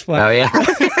 that was fun. Oh, yeah.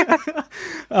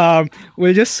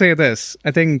 We'll just say this.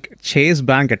 I think Chase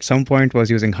Bank at some point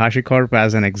was using HashiCorp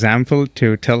as an example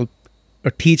to tell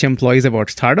or teach employees about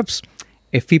startups.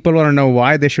 If people want to know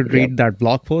why, they should read that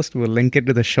blog post. We'll link it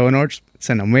to the show notes. It's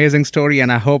an amazing story, and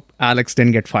I hope Alex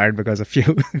didn't get fired because of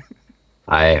you.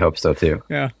 I hope so too.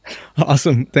 Yeah.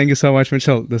 Awesome. Thank you so much,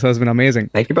 Mitchell. This has been amazing.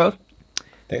 Thank you both.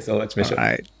 Thanks so much, Mitchell. All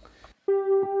right.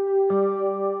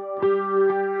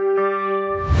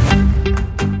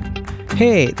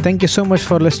 Hey, thank you so much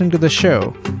for listening to the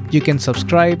show. You can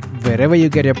subscribe wherever you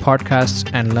get your podcasts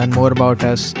and learn more about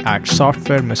us at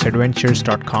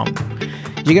softwaremisadventures.com.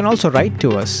 You can also write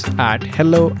to us at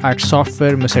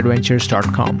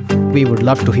hello@softwaremisadventures.com. We would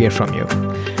love to hear from you.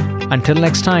 Until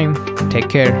next time, take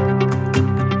care.